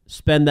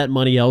spend that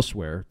money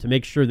elsewhere to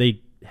make sure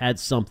they had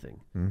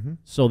something. Mm-hmm.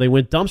 So they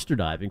went dumpster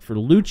diving for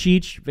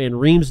Lucic, Van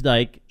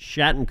Riemsdyk,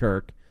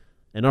 Shattenkirk,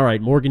 and all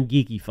right, Morgan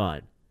Geeky,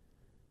 fine.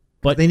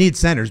 But they need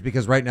centers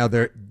because right now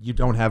you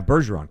don't have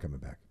Bergeron coming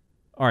back.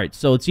 All right,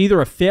 so it's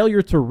either a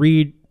failure to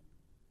read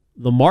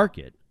the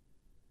market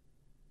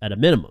at a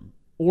minimum,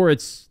 or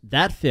it's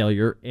that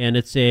failure and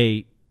it's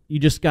you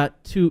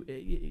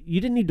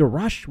didn't need to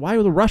rush. Why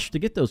the rush to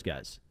get those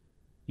guys?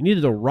 You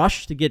needed to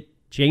rush to get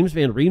James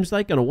Van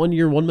Riemsdyk on a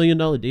 1-year, $1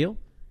 million deal?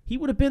 He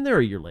would have been there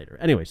a year later.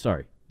 Anyway,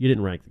 sorry. You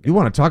didn't rank the guy. You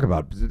want to talk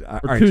about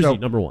Bertuzzi,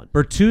 number one.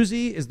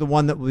 Bertuzzi is the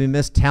one that will be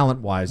missed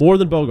talent-wise. More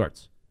than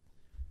Bogarts.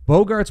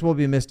 Bogarts will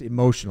be missed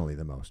emotionally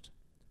the most,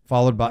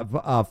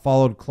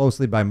 followed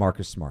closely by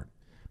Marcus Smart.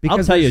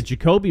 Because I'll tell you,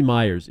 Jacoby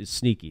Myers is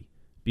sneaky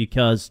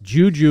because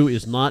Juju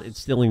is not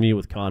instilling me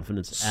with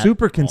confidence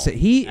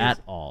at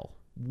all.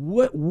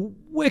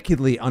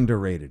 Wickedly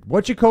underrated.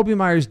 What Jacoby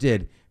Myers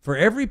did, for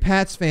every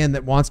Pats fan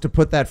that wants to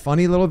put that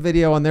funny little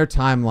video on their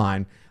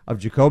timeline of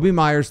Jacoby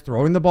Myers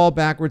throwing the ball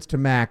backwards to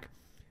Mac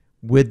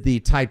with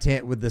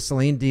the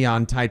Celine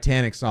Dion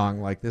Titanic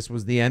song, like this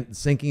was the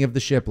sinking of the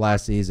ship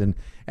last season,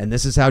 and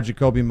this is how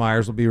Jacoby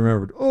Myers will be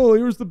remembered. Oh,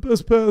 here's the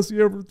best pass he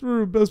ever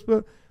threw. Best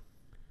pass.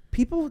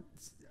 People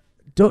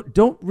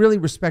don't really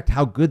respect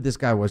how good this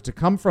guy was to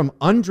come from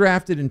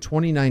undrafted in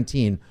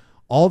 2019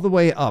 all the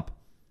way up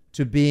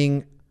to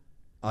being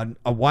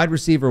a wide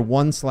receiver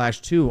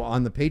 1/2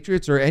 on the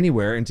Patriots or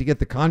anywhere, and to get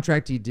the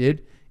contract he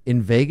did in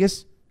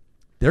Vegas.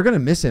 They're going to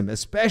miss him,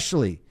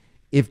 especially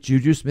if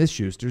Juju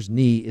Smith-Schuster's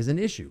knee is an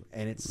issue.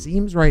 And it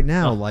seems right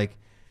now like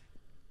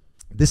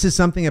this is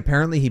something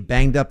apparently he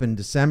banged up in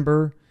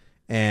December,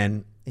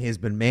 and he has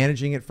been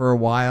managing it for a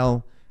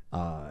while.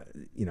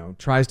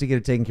 Tries to get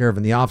it taken care of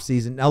in the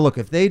offseason. Now, look,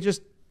 if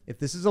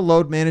this is a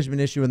load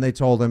management issue and they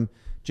told him,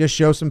 just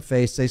show some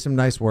face, say some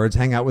nice words,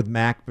 hang out with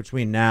Mac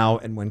between now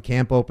and when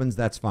camp opens,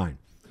 that's fine.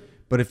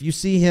 But if you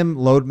see him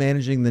load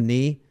managing the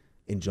knee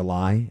in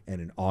July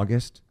and in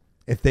August,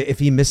 if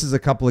he misses a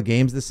couple of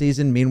games this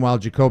season, meanwhile,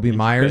 Jacoby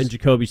Myers. And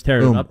Jacoby's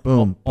tearing up.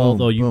 Boom,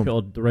 although you boom.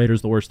 called the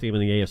Raiders the worst team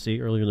in the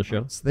AFC earlier in the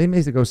show. They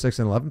may go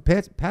 6-11.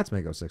 Pats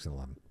may go 6-11.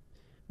 All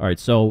right,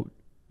 so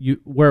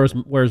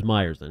where's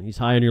Myers then? He's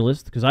high on your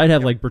list? Because I'd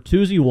have like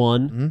Bertuzzi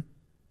 1, Mm-hmm.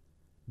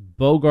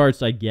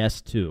 Bogarts, I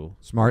guess, 2.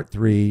 Smart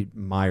 3,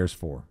 Myers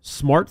 4.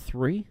 Smart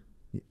 3?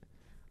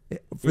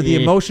 For the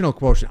emotional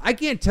quotient. I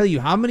can't tell you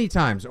how many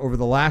times over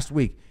the last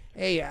week,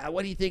 hey,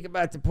 what do you think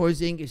about the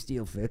Porzingis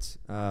deal, Fitz?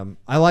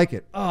 I like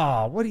it.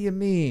 Oh, what do you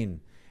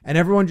mean? And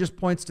everyone just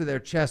points to their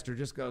chest or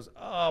just goes,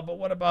 oh, but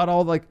what about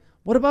all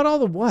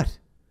the what?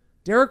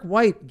 Derek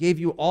White gave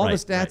you all the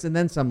stats and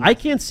then some. I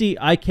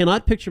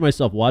cannot picture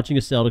myself watching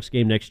a Celtics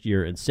game next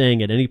year and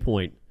saying at any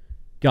point,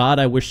 God,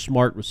 I wish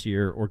Smart was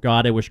here, or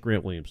God, I wish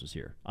Grant Williams was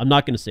here. I'm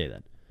not going to say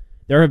that.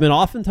 There have been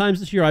often times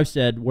this year I've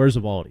said, where's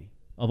Eovaldi?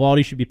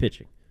 Eovaldi should be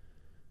pitching.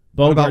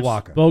 What about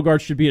Waka?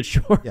 Bogarts should be at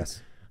short.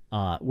 Yes.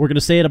 We're going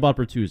to say it about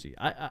Bertuzzi.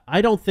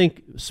 I don't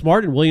think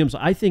Smart and Williams.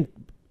 I think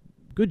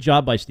good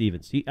job by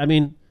Stevens. You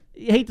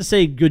hate to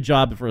say good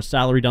job for a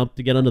salary dump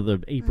to get under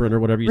the apron or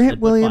whatever you said.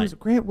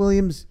 Grant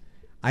Williams.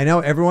 I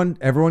know everyone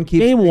keeps.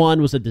 Game 1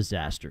 was a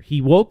disaster.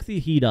 He woke the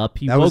Heat up.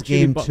 That was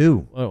game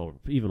 2. Oh,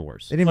 even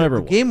worse.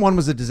 Game 1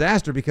 was a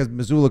disaster because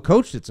Missoula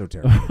coached it so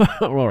terribly.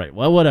 All right.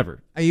 Well,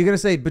 whatever. Are you going to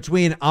say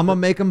between I'm going to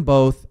make them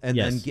both and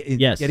then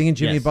getting in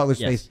Jimmy Butler's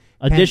face?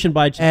 Addition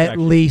by subtraction. At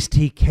least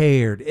he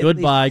cared.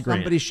 Goodbye,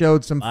 Grant. Somebody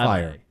showed some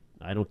fire.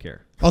 I don't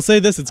care. I'll say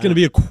this. It's going to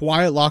be a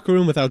quiet locker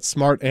room without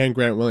Smart and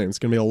Grant Williams. It's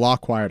going to be a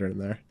lot quieter in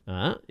there.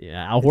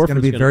 Yeah, Al Horford's going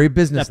to be very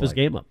business-like. Step his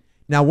game up.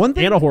 Now, one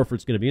thing, Anna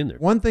Horford's going to be in there.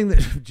 One thing that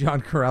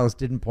John Karalis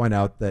didn't point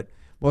out that,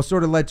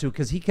 sort of led to,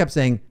 because he kept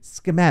saying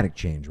schematic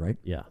change, right?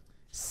 Yeah.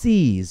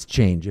 Seas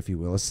change, if you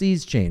will, a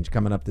seas change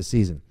coming up this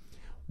season.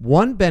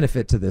 One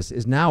benefit to this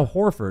is now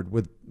Horford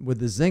with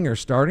the zinger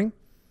starting.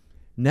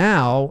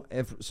 Now,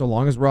 so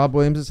long as Rob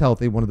Williams is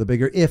healthy, one of the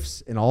bigger ifs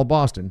in all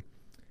Boston,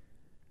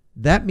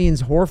 that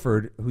means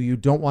Horford, who you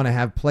don't want to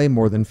have play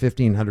more than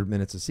 1,500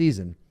 minutes a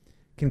season,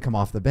 can come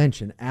off the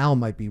bench, and Al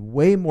might be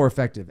way more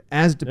effective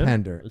as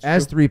defender,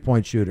 as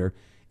three-point shooter,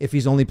 if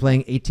he's only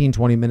playing 18,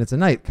 20 minutes a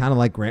night, kind of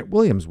like Grant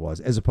Williams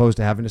was, as opposed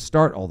to having to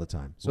start all the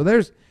time. So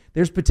there's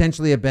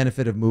potentially a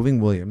benefit of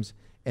moving Williams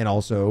and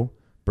also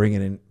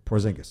bringing in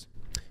Porzingis.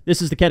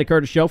 This is the Ken and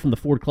Curtis Show from the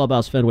Ford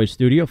Clubhouse Fenway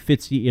Studio.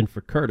 Fitzy in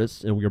for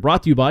Curtis, and we are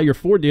brought to you by your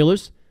Ford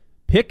dealers.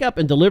 Pickup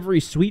and delivery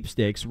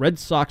sweepstakes,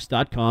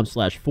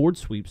 redsox.com/Ford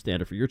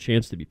sweepstand for your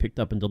chance to be picked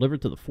up and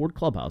delivered to the Ford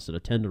Clubhouse and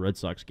attend a Red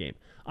Sox game.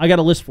 I got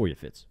a list for you,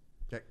 Fitz.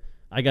 Okay.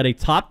 I got a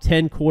top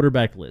 10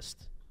 quarterback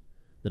list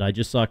that I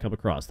just saw come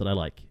across that I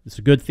like. It's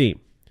a good theme.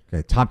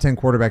 Okay, top 10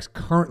 quarterbacks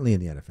currently in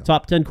the NFL.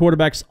 Top 10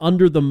 quarterbacks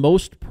under the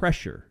most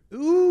pressure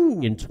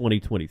in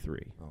 2023.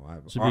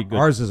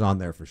 Ours is on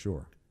there for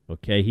sure.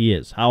 Okay, he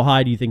is. How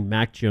high do you think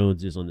Mac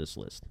Jones is on this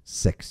list?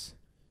 6.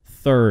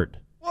 Third.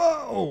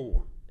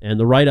 Whoa! And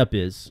the write-up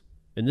is,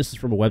 and this is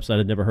from a website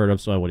I've never heard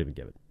of, so I won't even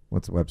give it.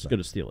 What's the website? Just going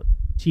to steal it.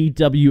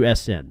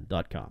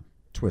 TWSN.com.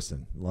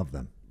 Twistin. Love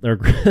them. They're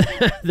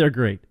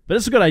great. But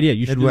it's a good idea.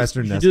 You should do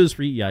this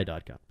for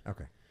EI.com.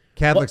 Okay.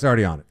 Cadlick's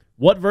already on it.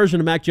 What version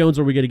of Mac Jones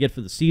are we going to get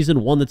for the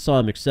season? One that saw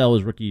him excel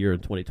his rookie year in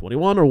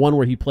 2021, or one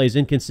where he plays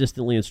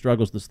inconsistently and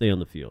struggles to stay on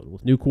the field?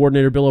 With new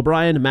coordinator Bill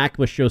O'Brien, Mac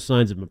must show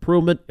signs of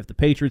improvement. If the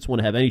Patriots want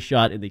to have any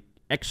shot in the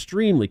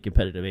extremely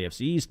competitive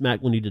AFC East,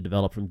 Mac will need to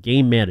develop from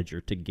game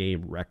manager to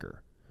game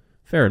wrecker.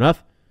 Fair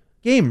enough.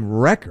 Game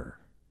wrecker?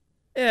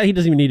 Yeah, he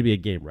doesn't even need to be a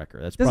game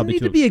wrecker. That's probably too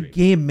doesn't need to be a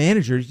game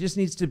manager. He just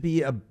needs to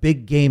be a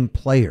big game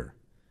player.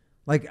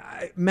 Like,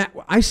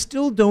 I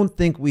still don't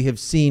think we have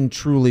seen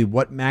truly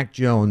what Mac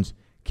Jones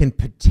can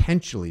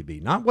potentially be.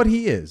 Not what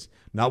he is,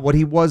 not what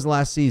he was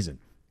last season.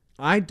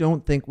 I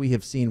don't think we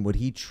have seen what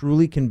he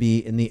truly can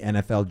be in the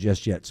NFL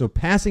just yet. So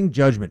passing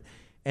judgment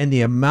and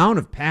the amount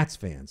of Pats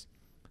fans,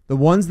 the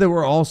ones that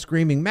were all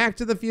screaming Mac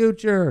to the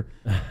future,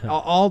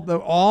 all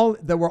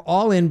that were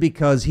all in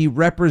because he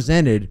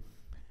represented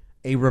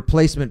a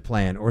replacement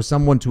plan or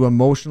someone to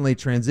emotionally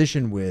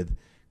transition with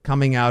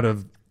coming out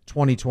of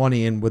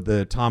 2020 and with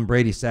the Tom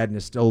Brady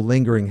sadness still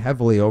lingering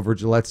heavily over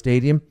Gillette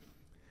Stadium.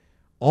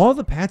 All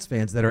the Pats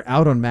fans that are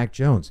out on Mac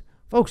Jones,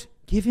 folks,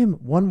 give him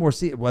one more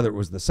season, whether it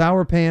was the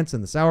sour pants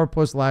and the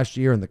sourpuss last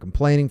year and the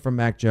complaining from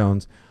Mac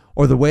Jones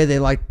or the way they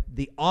like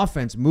the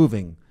offense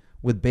moving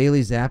with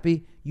Bailey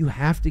Zappi, you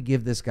have to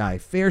give this guy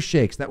fair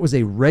shakes. That was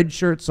a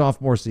redshirt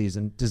sophomore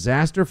season,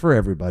 disaster for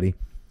everybody.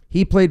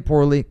 He played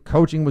poorly.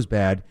 Coaching was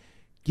bad.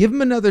 Give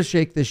him another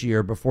shake this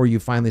year before you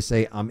finally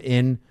say, I'm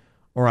in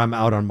or I'm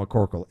out on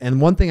McCorkle.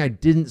 And one thing I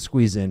didn't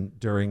squeeze in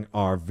during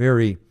our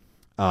very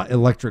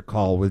electric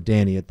call with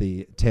Danny at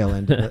the tail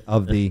end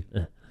of the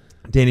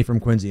Danny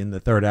from Quincy in the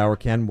third hour,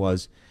 Ken,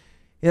 was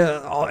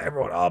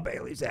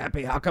Bailey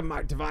Zappi. How come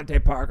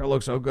Devontae Parker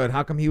looks so good?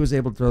 How come he was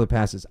able to throw the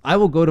passes? I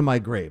will go to my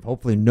grave,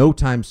 hopefully no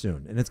time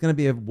soon, and it's going to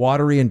be a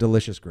watery and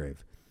delicious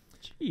grave.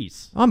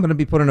 Jeez. I'm going to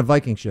be put in a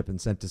Viking ship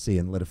and sent to sea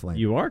and lit a flame.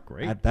 You are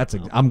great.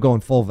 I'm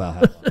going full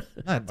Valhalla.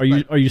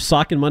 Are you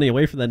socking money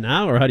away for that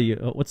now, or how do you?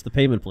 What's the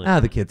payment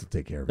plan? The kids will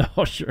take care of it.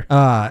 Oh, sure.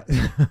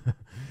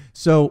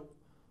 So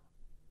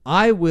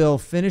I will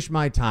finish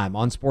my time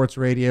on sports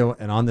radio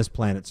and on this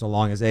planet so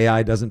long as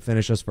AI doesn't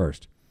finish us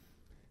first,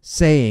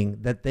 saying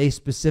that they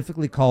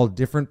specifically called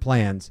different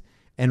plans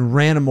and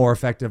ran a more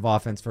effective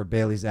offense for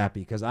Bailey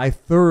Zappi, because I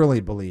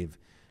thoroughly believe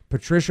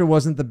Patricia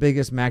wasn't the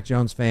biggest Mac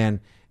Jones fan,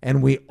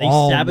 and they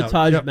all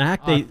sabotaged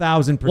Mac.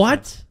 1,000%.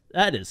 What?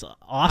 That is awesome.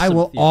 I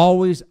will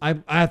always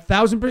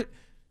 1,000%.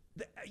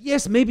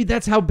 Yes, maybe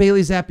that's how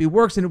Bailey Zappi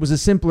works, and it was a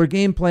simpler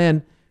game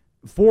plan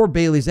for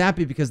Bailey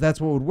Zappi because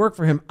that's what would work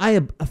for him.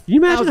 Can you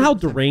imagine how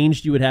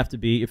deranged you would have to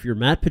be if you're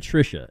Matt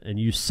Patricia and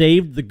you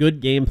saved the good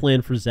game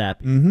plan for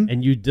Zappi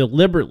and you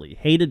deliberately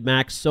hated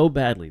Max so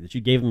badly that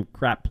you gave him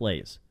crap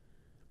plays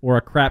or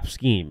a crap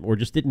scheme or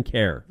just didn't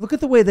care? Look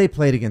at the way they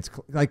played against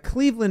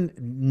Cleveland,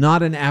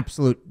 not an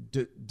absolute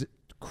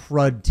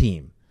crud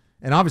team.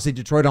 And obviously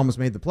Detroit almost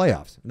made the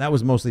playoffs. And that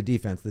was mostly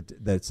defense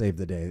that saved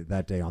the day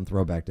that day on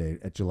throwback day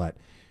at Gillette.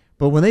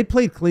 But when they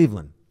played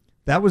Cleveland,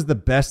 That was the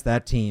best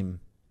that team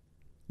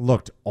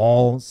looked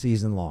all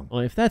season long.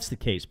 Well, if that's the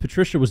case,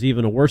 Patricia was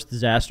even a worse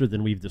disaster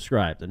than we've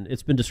described, and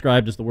it's been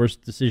described as the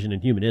worst decision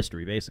in human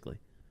history, basically.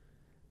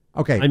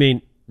 Okay. I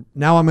mean,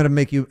 now I'm going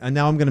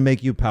to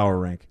make you power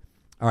rank.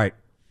 All right.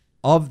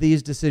 Of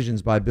these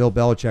decisions by Bill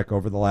Belichick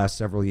over the last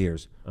several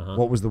years,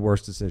 what was the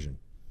worst decision?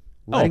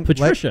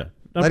 Patricia.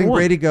 Letting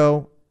Brady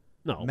go.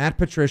 No. Matt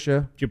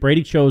Patricia.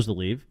 Brady chose to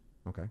leave.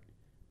 Okay.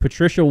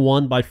 Patricia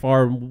won by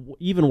far,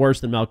 even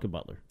worse than Malcolm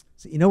Butler.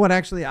 So you know what?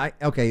 Actually,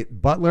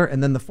 Butler,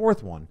 and then the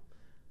fourth one.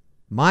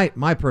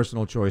 My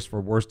personal choice for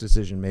worst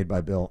decision made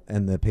by Bill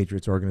and the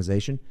Patriots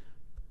organization,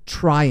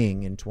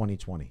 trying in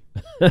 2020.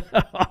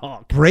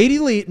 Brady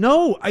Lee.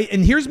 No,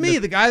 and here's me,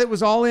 the guy that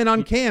was all in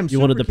on Cam. You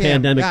wanted the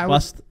Cam. pandemic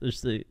bust?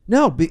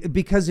 No,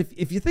 because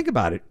if you think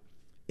about it,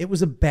 it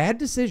was a bad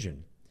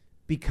decision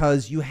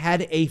because you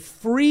had a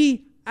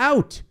free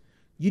out.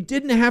 You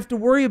didn't have to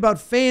worry about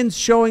fans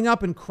showing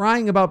up and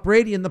crying about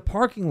Brady in the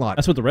parking lot.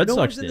 That's what the Red no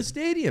Sox one's in did. the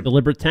stadium.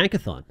 Deliberate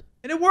tankathon.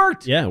 And it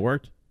worked. Yeah, it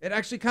worked. It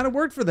actually kind of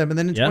worked for them. And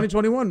then in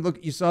 2021,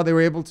 look, you saw they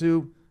were able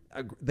to,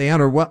 they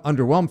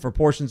underwhelmed for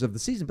portions of the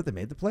season, but they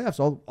made the playoffs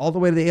all the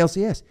way to the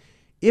ALCS.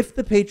 If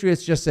the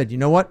Patriots just said, you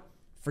know what,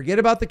 forget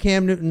about the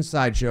Cam Newton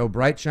sideshow,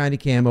 bright, shiny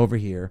Cam over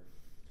here.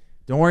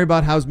 Don't worry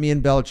about how's me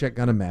and Belichick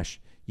going to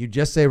mesh. You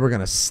just say we're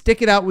going to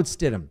stick it out with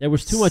Stidham. There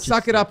was too much.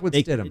 Suck it up with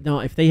Stidham. No,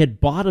 if they had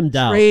bottomed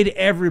out. Trade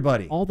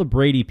everybody. All the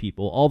Brady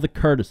people, all the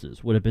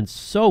Curtises would have been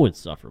so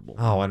insufferable.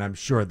 Oh, and I'm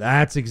sure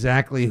that's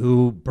exactly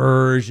who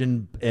Burge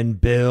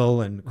and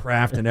Bill and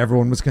Kraft and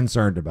everyone was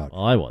concerned about.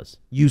 Well, I was.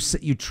 You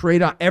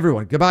trade out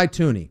everyone. Goodbye,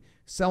 Tooney.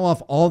 Sell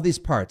off all these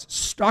parts.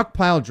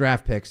 Stockpile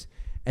draft picks.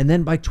 And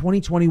then by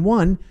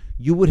 2021,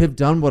 you would have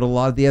done what a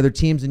lot of the other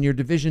teams in your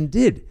division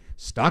did.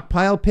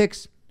 Stockpile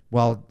picks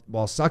while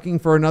sucking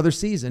for another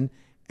season.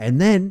 And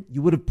then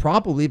you would have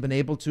probably been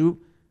able to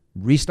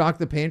restock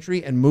the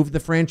pantry and move the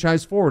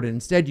franchise forward. And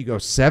instead, you go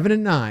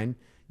 7-9.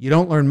 You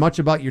don't learn much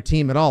about your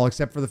team at all,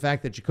 except for the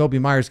fact that Jacoby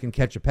Myers can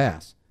catch a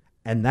pass.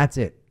 And that's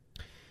it.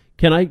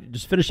 Can I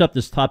just finish up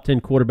this top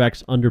 10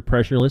 quarterbacks under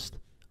pressure list?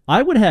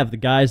 I would have the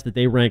guys that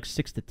they rank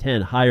 6 to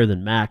 10 higher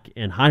than Mac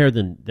and higher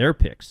than their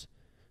picks.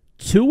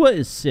 Tua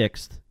is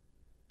 6th.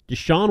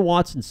 Deshaun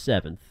Watson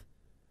 7th.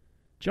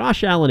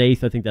 Josh Allen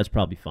 8th. I think that's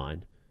probably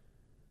fine.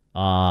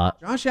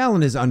 Josh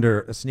Allen is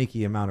under a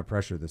sneaky amount of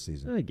pressure this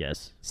season. I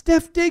guess.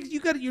 Steph Diggs, you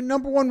got your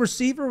number one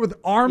receiver with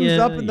arms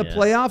up in the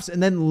playoffs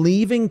and then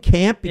leaving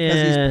camp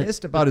because he's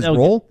pissed about his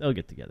role. They'll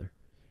get together.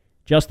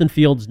 Justin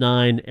Fields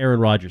 9,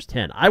 Aaron Rodgers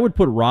 10. I would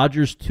put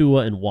Rodgers,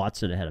 Tua, and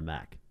Watson ahead of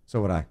Mac.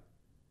 So would I.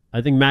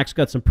 I think Mac's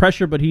got some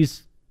pressure, but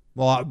he's...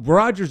 Well,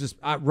 Rodgers is...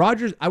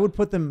 Rodgers, I would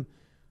put them...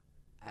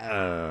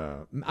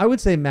 I would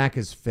say Mac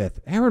is 5th.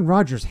 Aaron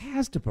Rodgers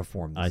has to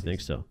perform this season.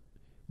 Think so.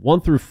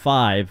 1 through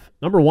 5.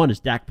 Number 1 is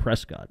Dak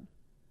Prescott,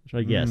 which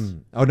I guess.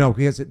 Oh, no,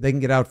 they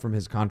can get out from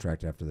his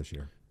contract after this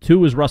year.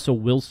 2 is Russell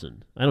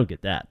Wilson. I don't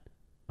get that.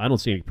 I don't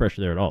see any pressure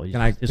there at all. His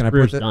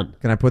career's done.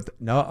 Can I put...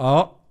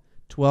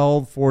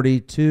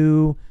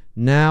 12:42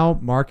 now,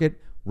 market.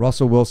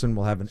 Russell Wilson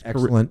will have an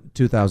excellent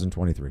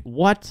 2023.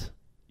 What?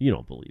 You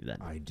don't believe that?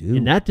 I do.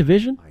 In that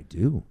division? I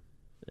do.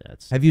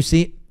 Have you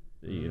seen...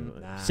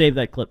 Save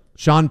that clip.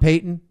 Sean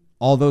Payton,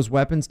 all those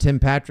weapons. Tim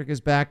Patrick is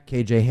back.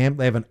 KJ Ham.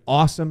 They have an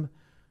awesome...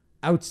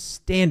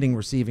 outstanding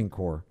receiving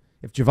core.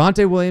 If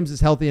Javonte Williams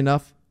is healthy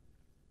enough,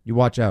 you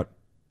watch out.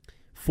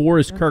 4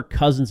 is Kirk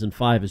Cousins and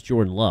 5 is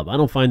Jordan Love. I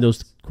don't find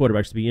those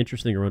quarterbacks to be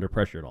interesting or under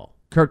pressure at all.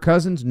 Kirk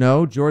Cousins,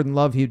 no. Jordan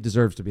Love, he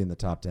deserves to be in the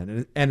top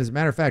 10. And as a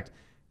matter of fact,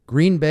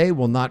 Green Bay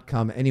will not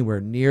come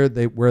anywhere near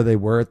where they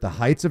were at the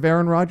heights of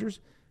Aaron Rodgers.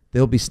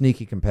 They'll be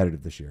sneaky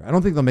competitive this year. I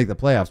don't think they'll make the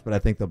playoffs, but I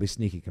think they'll be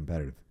sneaky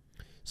competitive.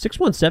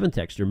 617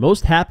 texter.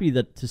 Most happy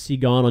to see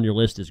gone on your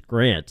list is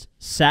Grant.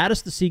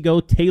 Saddest to see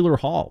go, Taylor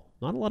Hall.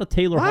 Not a lot of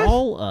Taylor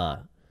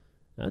Hall.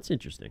 That's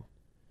interesting.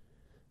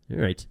 All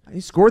right. He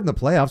scored in the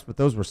playoffs, but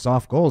those were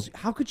soft goals.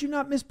 How could you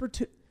not miss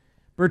Bertuzzi?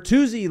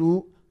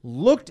 Bertuzzi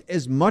looked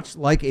as much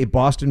like a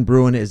Boston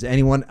Bruin as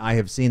anyone I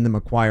have seen them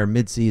acquire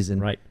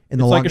midseason. Right.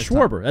 It's like a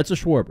Schwarber. That's a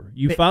Schwarber.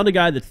 You found a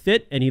guy that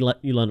fit, and you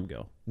let him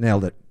go.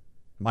 Nailed it.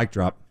 Mic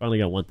drop. Finally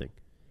got one thing.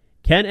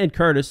 Ken and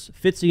Curtis,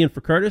 Fitzy in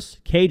for Curtis.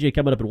 KJ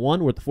coming up at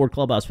 1. We're at the Ford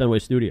Clubhouse Fenway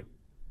Studio.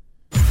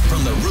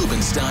 From the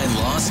Rubenstein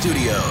Law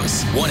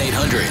Studios,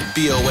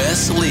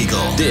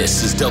 1-800-BOS-LEGAL.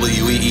 This is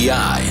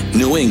WEEI,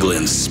 New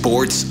England's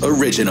sports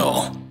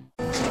original.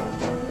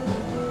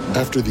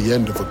 After the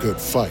end of a good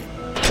fight,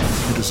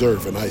 you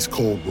deserve an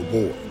ice-cold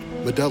reward.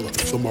 Modelo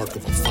is the mark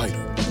of a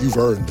fighter. You've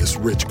earned this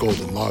rich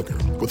golden lager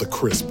with a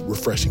crisp,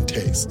 refreshing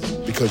taste.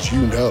 Because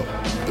you know,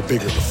 the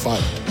bigger the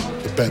fight,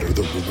 the better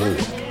the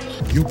reward.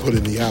 You put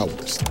in the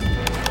hours,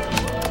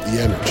 the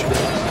energy,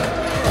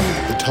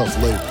 the tough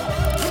labor.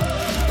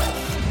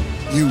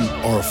 You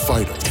are a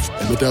fighter,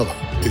 and Modelo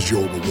is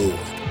your reward.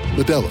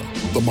 Modelo,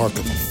 the mark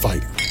of a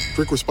fighter.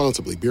 Drink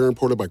responsibly. Beer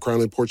imported by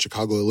Crown Imports,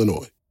 Chicago,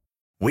 Illinois.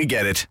 We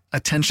get it.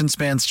 Attention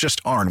spans just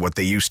aren't what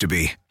they used to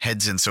be.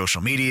 Heads in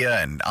social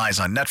media and eyes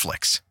on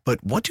Netflix.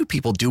 But what do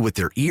people do with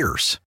their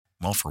ears?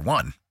 Well, for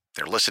one,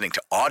 they're listening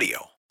to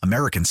audio.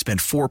 Americans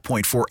spend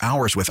 4.4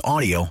 hours with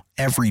audio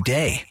every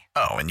day.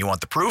 Oh, and you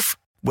want the proof?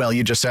 Well,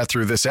 you just sat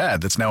through this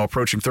ad that's now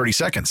approaching 30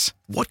 seconds.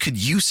 What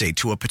could you say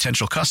to a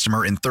potential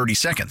customer in 30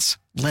 seconds?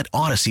 Let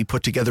Odyssey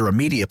put together a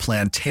media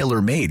plan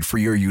tailor-made for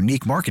your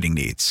unique marketing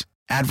needs.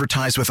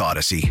 Advertise with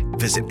Odyssey.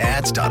 Visit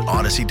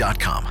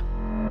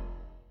ads.odyssey.com.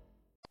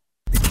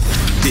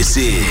 This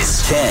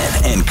is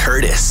Ken and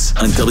Curtis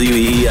on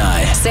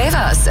WEEI. Save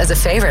us as a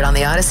favorite on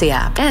the Odyssey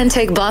app and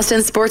take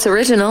Boston Sports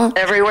Original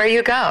everywhere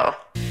you go.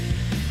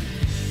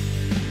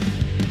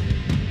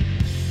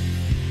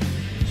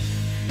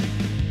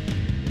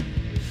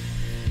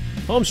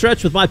 Home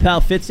stretch with my pal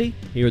Fitzy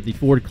here at the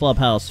Ford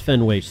Clubhouse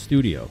Fenway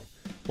studio.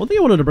 One thing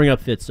I wanted to bring up,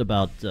 Fitz,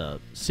 about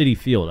Citi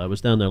Field. I was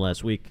down there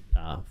last week,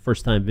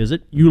 first time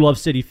visit. You love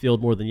Citi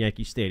Field more than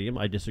Yankee Stadium.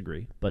 I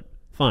disagree, but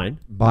fine.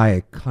 By a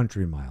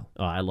country mile.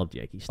 Oh, I loved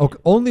Yankee Stadium.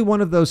 Okay, only one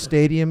of those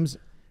stadiums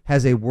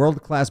has a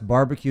world-class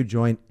barbecue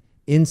joint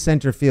in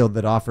center field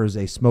that offers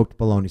a smoked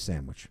bologna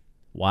sandwich.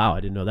 Wow, I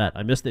didn't know that.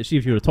 I missed it. See,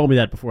 if you would have told me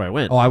that before I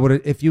went. Oh, I would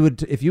have. If you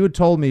had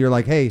told me, you're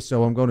like, hey,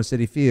 so I'm going to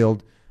Citi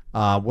Field.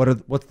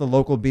 What's the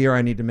local beer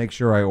I need to make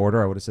sure I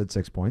order? I would have said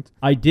 6 points.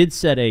 I did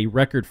set a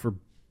record for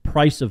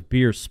price of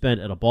beer spent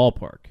at a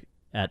ballpark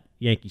at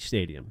Yankee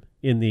Stadium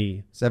in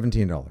the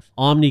 $17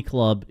 Omni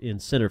Club in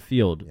center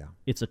field. Yeah.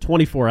 It's a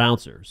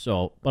 24-ouncer.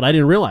 So, but I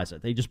didn't realize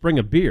it. They just bring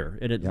a beer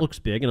and it looks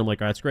big, and I'm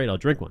like, oh, that's great. I'll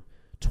drink one.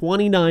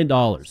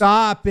 $29.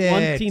 Stop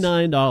it.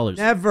 $29.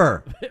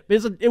 Never.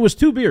 It was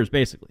 2 beers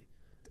basically.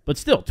 But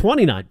still,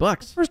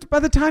 $29. First, by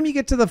the time you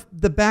get to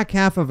the back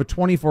half of a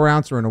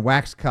 24-ouncer in a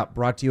wax cup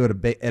brought to you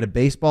at a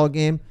baseball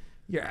game,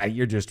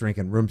 you're just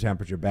drinking room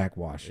temperature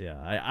backwash.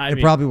 Yeah, it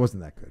probably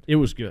wasn't that good. It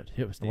was good.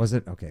 Was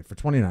it? Okay, for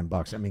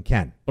 $29. I mean,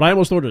 Ken. But I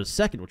almost ordered a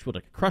second, which would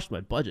have crushed my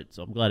budget,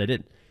 so I'm glad I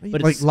didn't.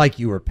 But like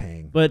you were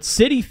paying. But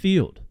Citi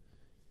Field,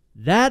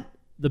 the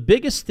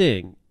biggest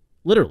thing,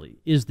 literally,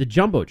 is the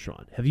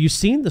Jumbotron. Have you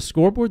seen the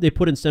scoreboard they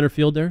put in center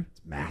field there?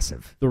 It's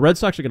massive. The Red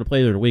Sox are going to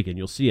play there in a weekend.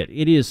 You'll see it.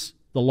 It is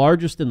the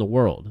largest in the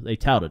world. They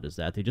tout it as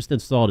that. They just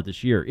installed it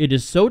this year. It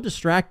is so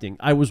distracting.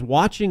 I was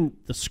watching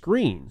the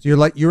screen. So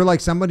you're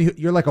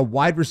like a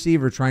wide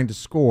receiver trying to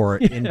score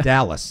in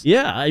Dallas.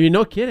 Yeah, I mean,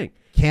 no kidding.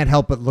 Can't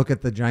help but look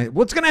at the giant.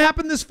 What's going to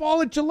happen this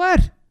fall at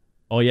Gillette?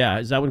 Oh yeah,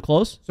 is that one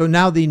close? So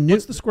now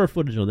what's the square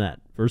footage on that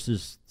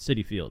versus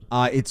Citi Field?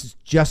 It's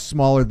just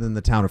smaller than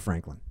the town of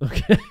Franklin.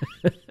 Okay.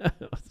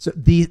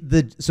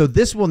 So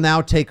this will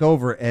now take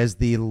over as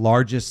the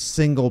largest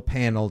single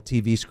panel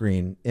TV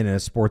screen in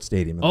a sports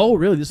stadium. Oh,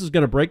 really? This is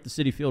going to break the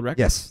Citi Field record?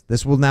 Yes,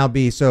 this will now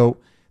be so.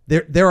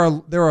 There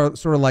are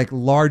sort of like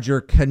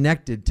larger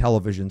connected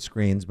television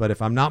screens, but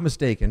if I'm not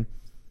mistaken,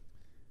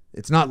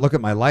 it's not look at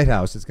my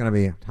lighthouse. It's going to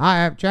be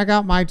hi, check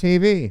out my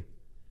TV.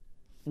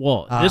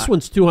 Well, this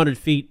one's 200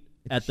 feet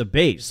at the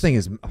base. This thing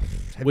is.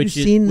 Have you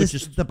seen this?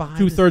 Which is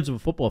 2/3 of a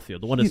football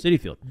field. The one at Citi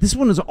Field. This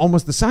one is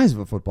almost the size of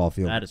a football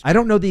field. That is. I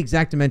don't know the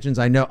exact dimensions.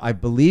 I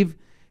believe,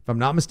 if I'm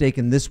not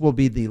mistaken, this will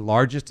be the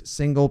largest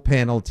single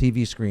panel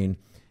TV screen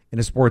in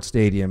a sports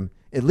stadium,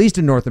 at least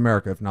in North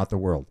America, if not the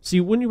world.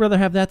 See, wouldn't you rather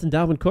have that than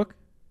Dalvin Cook?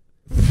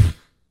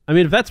 I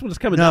mean, if that's what it's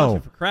coming down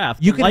to for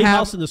Kraft, you can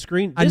lighthouse have in the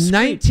screen. A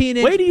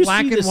 19-inch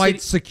black and white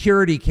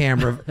security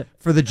camera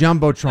for the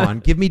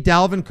Jumbotron. Give me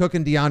Dalvin Cook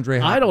and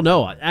DeAndre Hopkins. I don't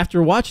know.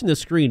 After watching the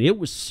screen, it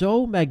was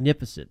so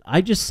magnificent. I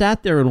just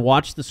sat there and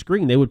watched the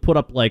screen. They would put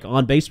up like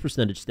on base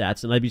percentage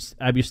stats, and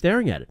I'd be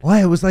staring at it.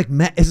 Well, it was like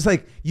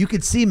you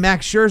could see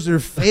Max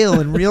Scherzer fail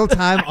in real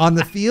time on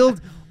the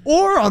field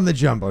or on the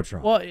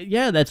Jumbotron. Well,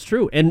 yeah, that's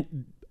true.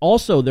 And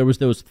also, there was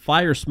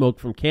fire smoke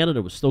from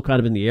Canada was still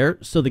kind of in the air,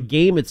 so the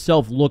game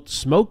itself looked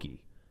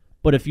smoky.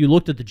 But if you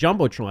looked at the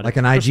Jumbotron, like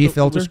an IG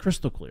filter, it was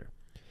crystal clear.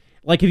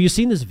 Like, have you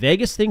seen this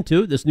Vegas thing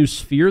too? This new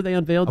sphere they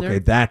unveiled there. Okay,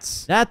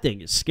 that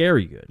thing is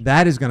scary good.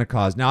 That is going to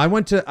cause. Now,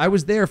 I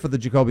was there for the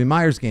Jacoby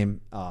Myers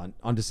game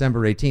on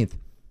December 18th. It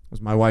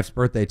was my wife's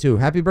birthday too.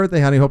 Happy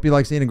birthday, honey! Hope you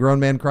like seeing a grown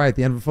man cry at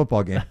the end of a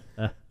football game.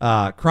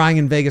 Crying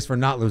in Vegas for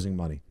not losing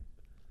money.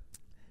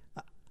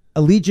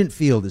 Allegiant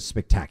Field is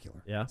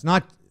spectacular. Yeah, it's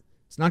not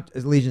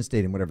Allegiant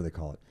Stadium, whatever they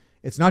call it.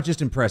 It's not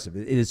just impressive.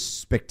 It is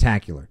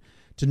spectacular.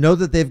 To know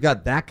that they've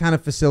got that kind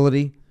of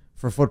facility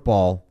for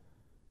football,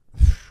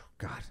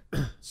 God,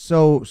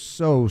 so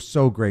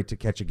great to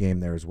catch a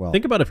game there as well.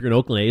 Think about if you're an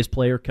Oakland A's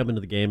player coming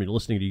to the game and you're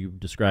listening to you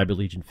describe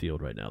Allegiant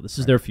Field right now. This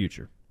is their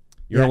future.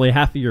 You're only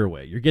half a year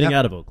away. You're getting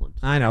out of Oakland.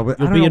 I know, but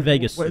you'll be in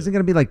Vegas. Is it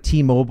going to be like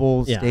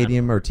T-Mobile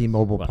Stadium or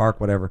T-Mobile Park,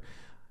 whatever?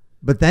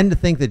 But then to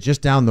think that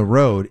just down the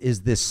road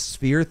is this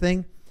sphere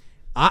thing.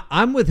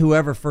 I'm with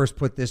whoever first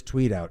put this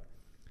tweet out.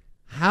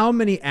 How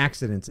many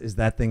accidents is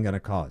that thing going to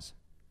cause?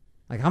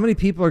 Like, how many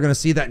people are going to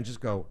see that and just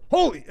go,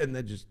 holy, and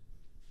then just,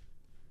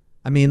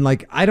 I mean,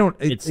 like, I don't,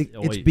 it's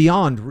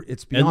beyond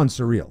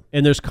surreal.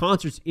 And there's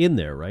concerts in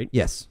there, right?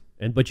 Yes.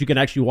 But you can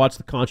actually watch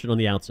the concert on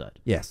the outside.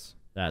 Yes.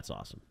 That's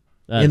awesome.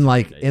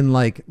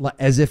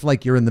 As if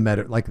like you're in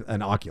the like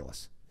an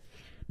Oculus.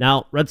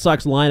 Now, Red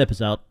Sox lineup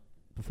is out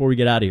before we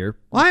get out of here.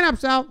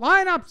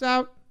 Lineup's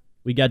out.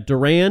 We got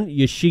Duran,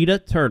 Yoshida,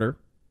 Turner,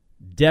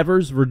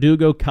 Devers,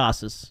 Verdugo,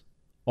 Casas,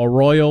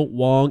 Arroyo,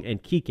 Wong,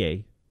 and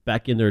Kike,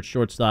 back in there at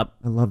shortstop.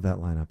 I love that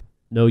lineup.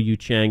 No Yu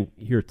Chang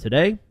here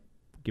today.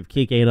 Give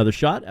KK another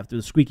shot after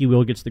the squeaky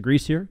wheel gets the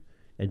grease here.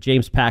 And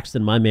James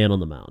Paxton, my man on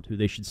the mound, who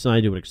they should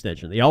sign to an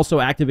extension. They also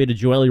activated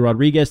Joely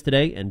Rodriguez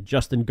today, and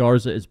Justin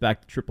Garza is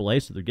back to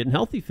AAA, so they're getting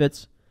healthy,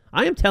 Fitz.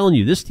 I am telling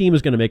you, this team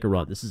is going to make a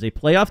run. This is a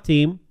playoff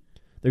team.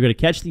 They're going to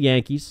catch the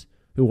Yankees,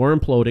 who are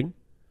imploding,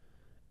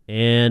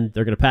 and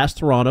they're going to pass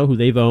Toronto, who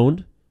they've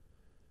owned,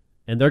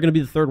 and they're going to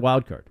be the third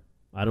wild card.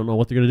 I don't know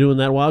what they're going to do in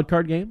that wild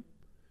card game,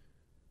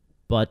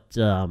 but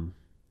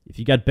if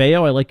you got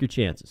Bayo, I like your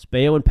chances.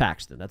 Bayo and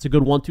Paxton. That's a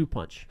good 1-2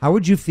 punch. How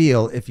would you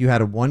feel if you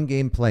had a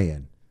one-game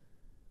play-in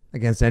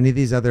against any of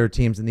these other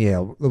teams in the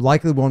AL? It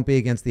likely won't be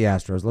against the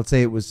Astros. Let's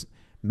say it was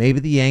maybe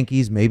the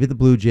Yankees, maybe the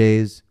Blue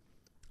Jays.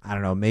 I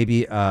don't know.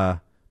 Maybe I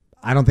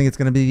don't think it's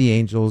going to be the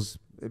Angels.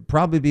 It'd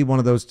probably be one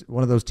of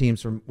those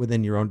teams from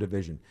within your own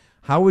division.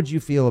 How would you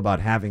feel about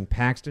having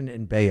Paxton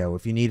and Bayo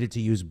if you needed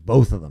to use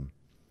both of them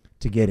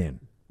to get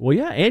in? Well,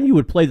 yeah, and you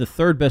would play the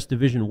third best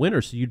division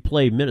winner, so you'd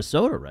play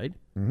Minnesota, right?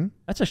 Mm-hmm.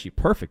 That's actually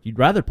perfect. You'd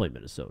rather play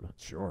Minnesota.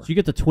 Sure. So you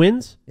get the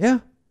Twins? Yeah.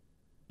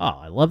 Oh,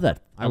 I love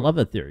that. I love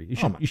that theory.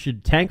 You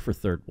should tank for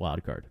third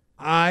wild card.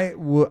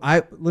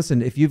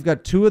 Listen, if you've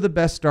got two of the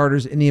best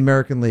starters in the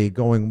American League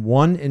going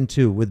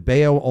 1-2, with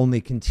Bayo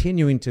only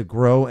continuing to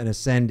grow and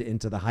ascend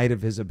into the height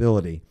of his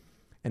ability,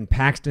 and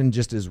Paxton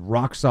just as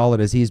rock solid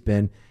as he's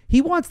been,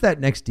 he wants that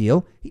next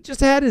deal. He just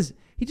had his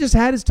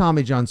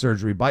Tommy John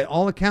surgery. By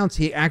all accounts,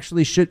 he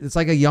actually should. It's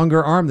like a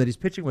younger arm that he's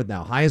pitching with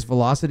now. Highest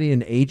velocity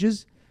in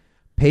ages.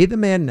 Pay the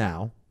man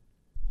now.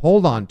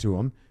 Hold on to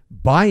him.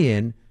 Buy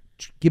in.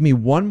 Give me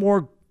one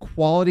more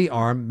quality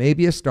arm,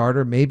 maybe a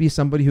starter, maybe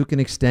somebody who can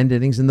extend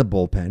innings in the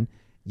bullpen.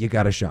 You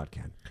got a shot,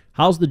 Ken.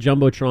 How's the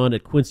Jumbotron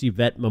at Quincy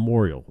Vet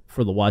Memorial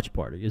for the watch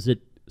party? Is it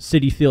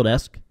Citi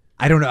Field-esque?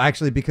 I don't know,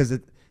 actually, because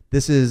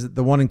this is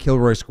the one in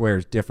Kilroy Square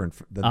is different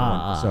than the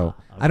one. So okay.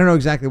 I don't know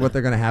exactly what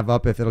they're going to have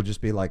up, if it'll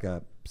just be like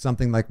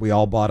something like we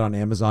all bought on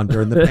Amazon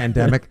during the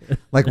pandemic,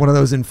 like one of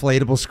those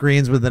inflatable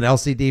screens with an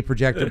LCD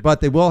projector. But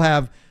they will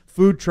have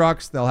food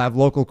trucks. They'll have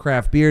local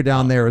craft beer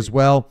down there as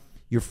well.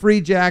 Your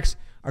Free Jacks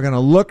are going to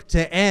look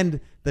to end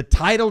the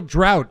tidal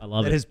drought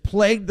that has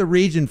plagued the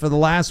region for the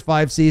last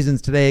 5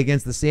 seasons today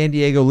against the San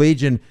Diego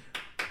Legion.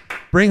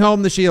 Bring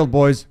home the shield,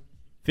 boys.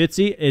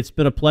 Fitzy, it's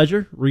been a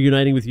pleasure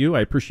reuniting with you. I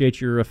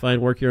appreciate your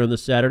fine work here on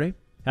this Saturday.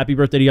 Happy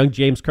birthday to young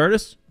James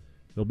Curtis.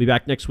 We'll be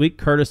back next week.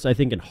 Curtis, I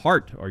think, and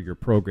Hart are your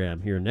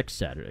program here next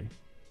Saturday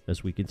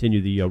as we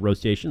continue the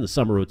rotation, the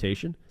summer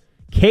rotation.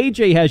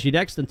 KJ has you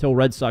next until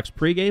Red Sox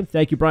pregame.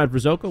 Thank you, Brian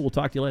Frizzoka. We'll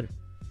talk to you later.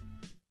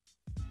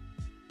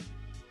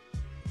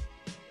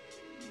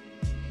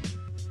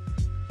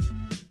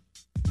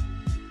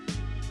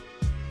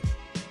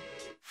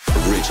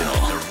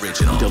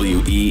 Original.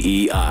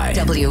 WEEI.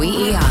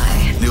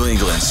 WEEI. New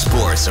England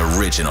Sports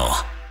Original.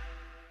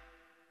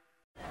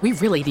 We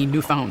really need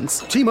new phones.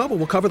 T-Mobile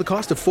will cover the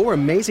cost of 4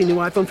 amazing new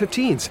iPhone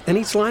 15s, and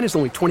each line is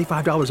only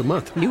 $25 a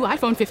month. New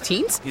iPhone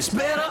 15s? It's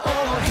better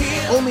over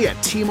here. Only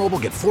at T-Mobile,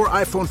 get 4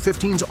 iPhone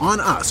 15s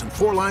on us and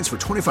 4 lines for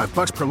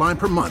 $25 per line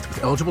per month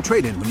with eligible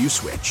trade-in when you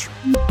switch.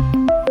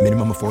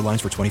 Minimum of 4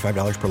 lines for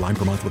 $25 per line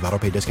per month with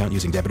autopay discount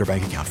using debit or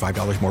bank account.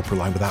 $5 more per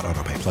line without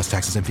autopay, plus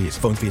taxes and fees.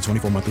 Phone fee at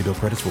 24 monthly bill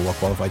credits for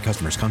well-qualified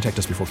customers. Contact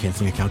us before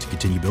canceling account to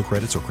continue bill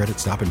credits or credit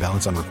stop and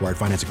balance on required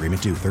finance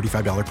agreement due.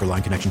 $35 per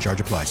line connection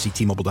charge applies. See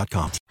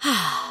T-Mobile.com.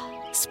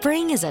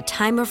 Spring is a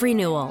time of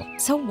renewal,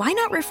 so why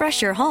not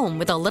refresh your home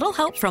with a little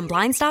help from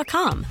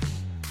Blinds.com?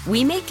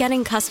 We make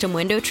getting custom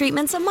window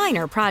treatments a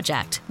minor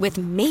project with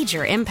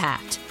major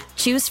impact.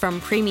 Choose from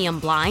premium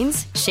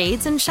blinds,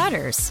 shades, and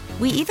shutters.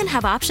 We even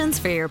have options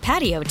for your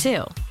patio,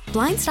 too.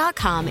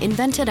 Blinds.com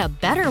invented a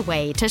better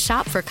way to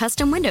shop for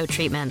custom window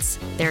treatments.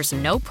 There's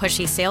no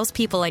pushy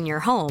salespeople in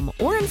your home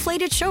or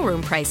inflated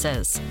showroom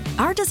prices.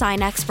 Our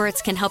design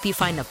experts can help you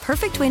find the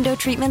perfect window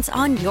treatments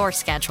on your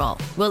schedule.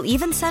 We'll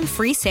even send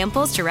free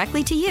samples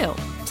directly to you.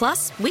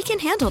 Plus, we can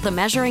handle the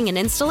measuring and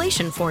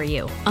installation for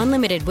you.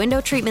 Unlimited window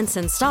treatments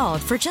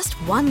installed for just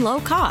one low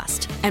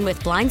cost. And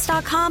with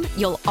Blinds.com,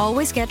 you'll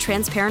always get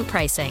transparent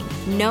pricing.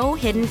 No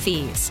hidden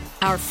fees.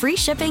 Our free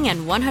shipping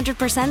and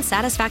 100%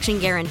 satisfaction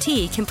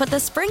guarantee can put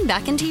the spring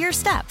back into your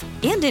step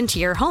and into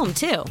your home,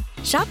 too.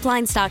 Shop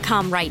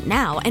Blinds.com right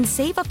now and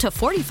save up to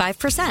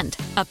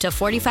 45%. Up to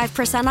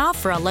 45% off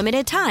for a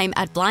limited time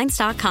at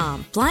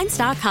Blinds.com.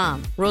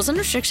 Blinds.com. Rules and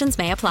restrictions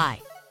may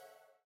apply.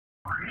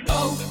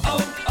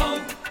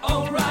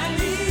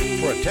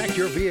 O'Reilly. Protect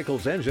your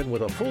vehicle's engine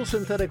with a full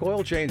synthetic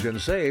oil change and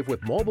save with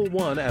Mobil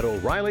 1 at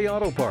O'Reilly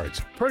Auto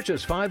Parts.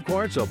 Purchase 5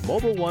 quarts of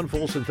Mobil 1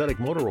 full synthetic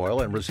motor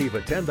oil and receive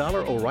a $10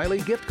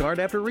 O'Reilly gift card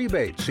after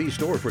rebate. See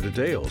store for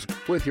details.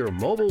 With your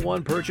Mobil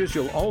 1 purchase,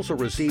 you'll also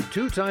receive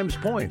 2 times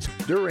points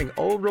during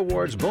Old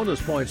Rewards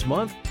Bonus Points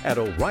Month at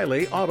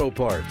O'Reilly Auto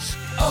Parts.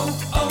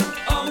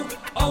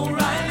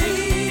 O'Reilly.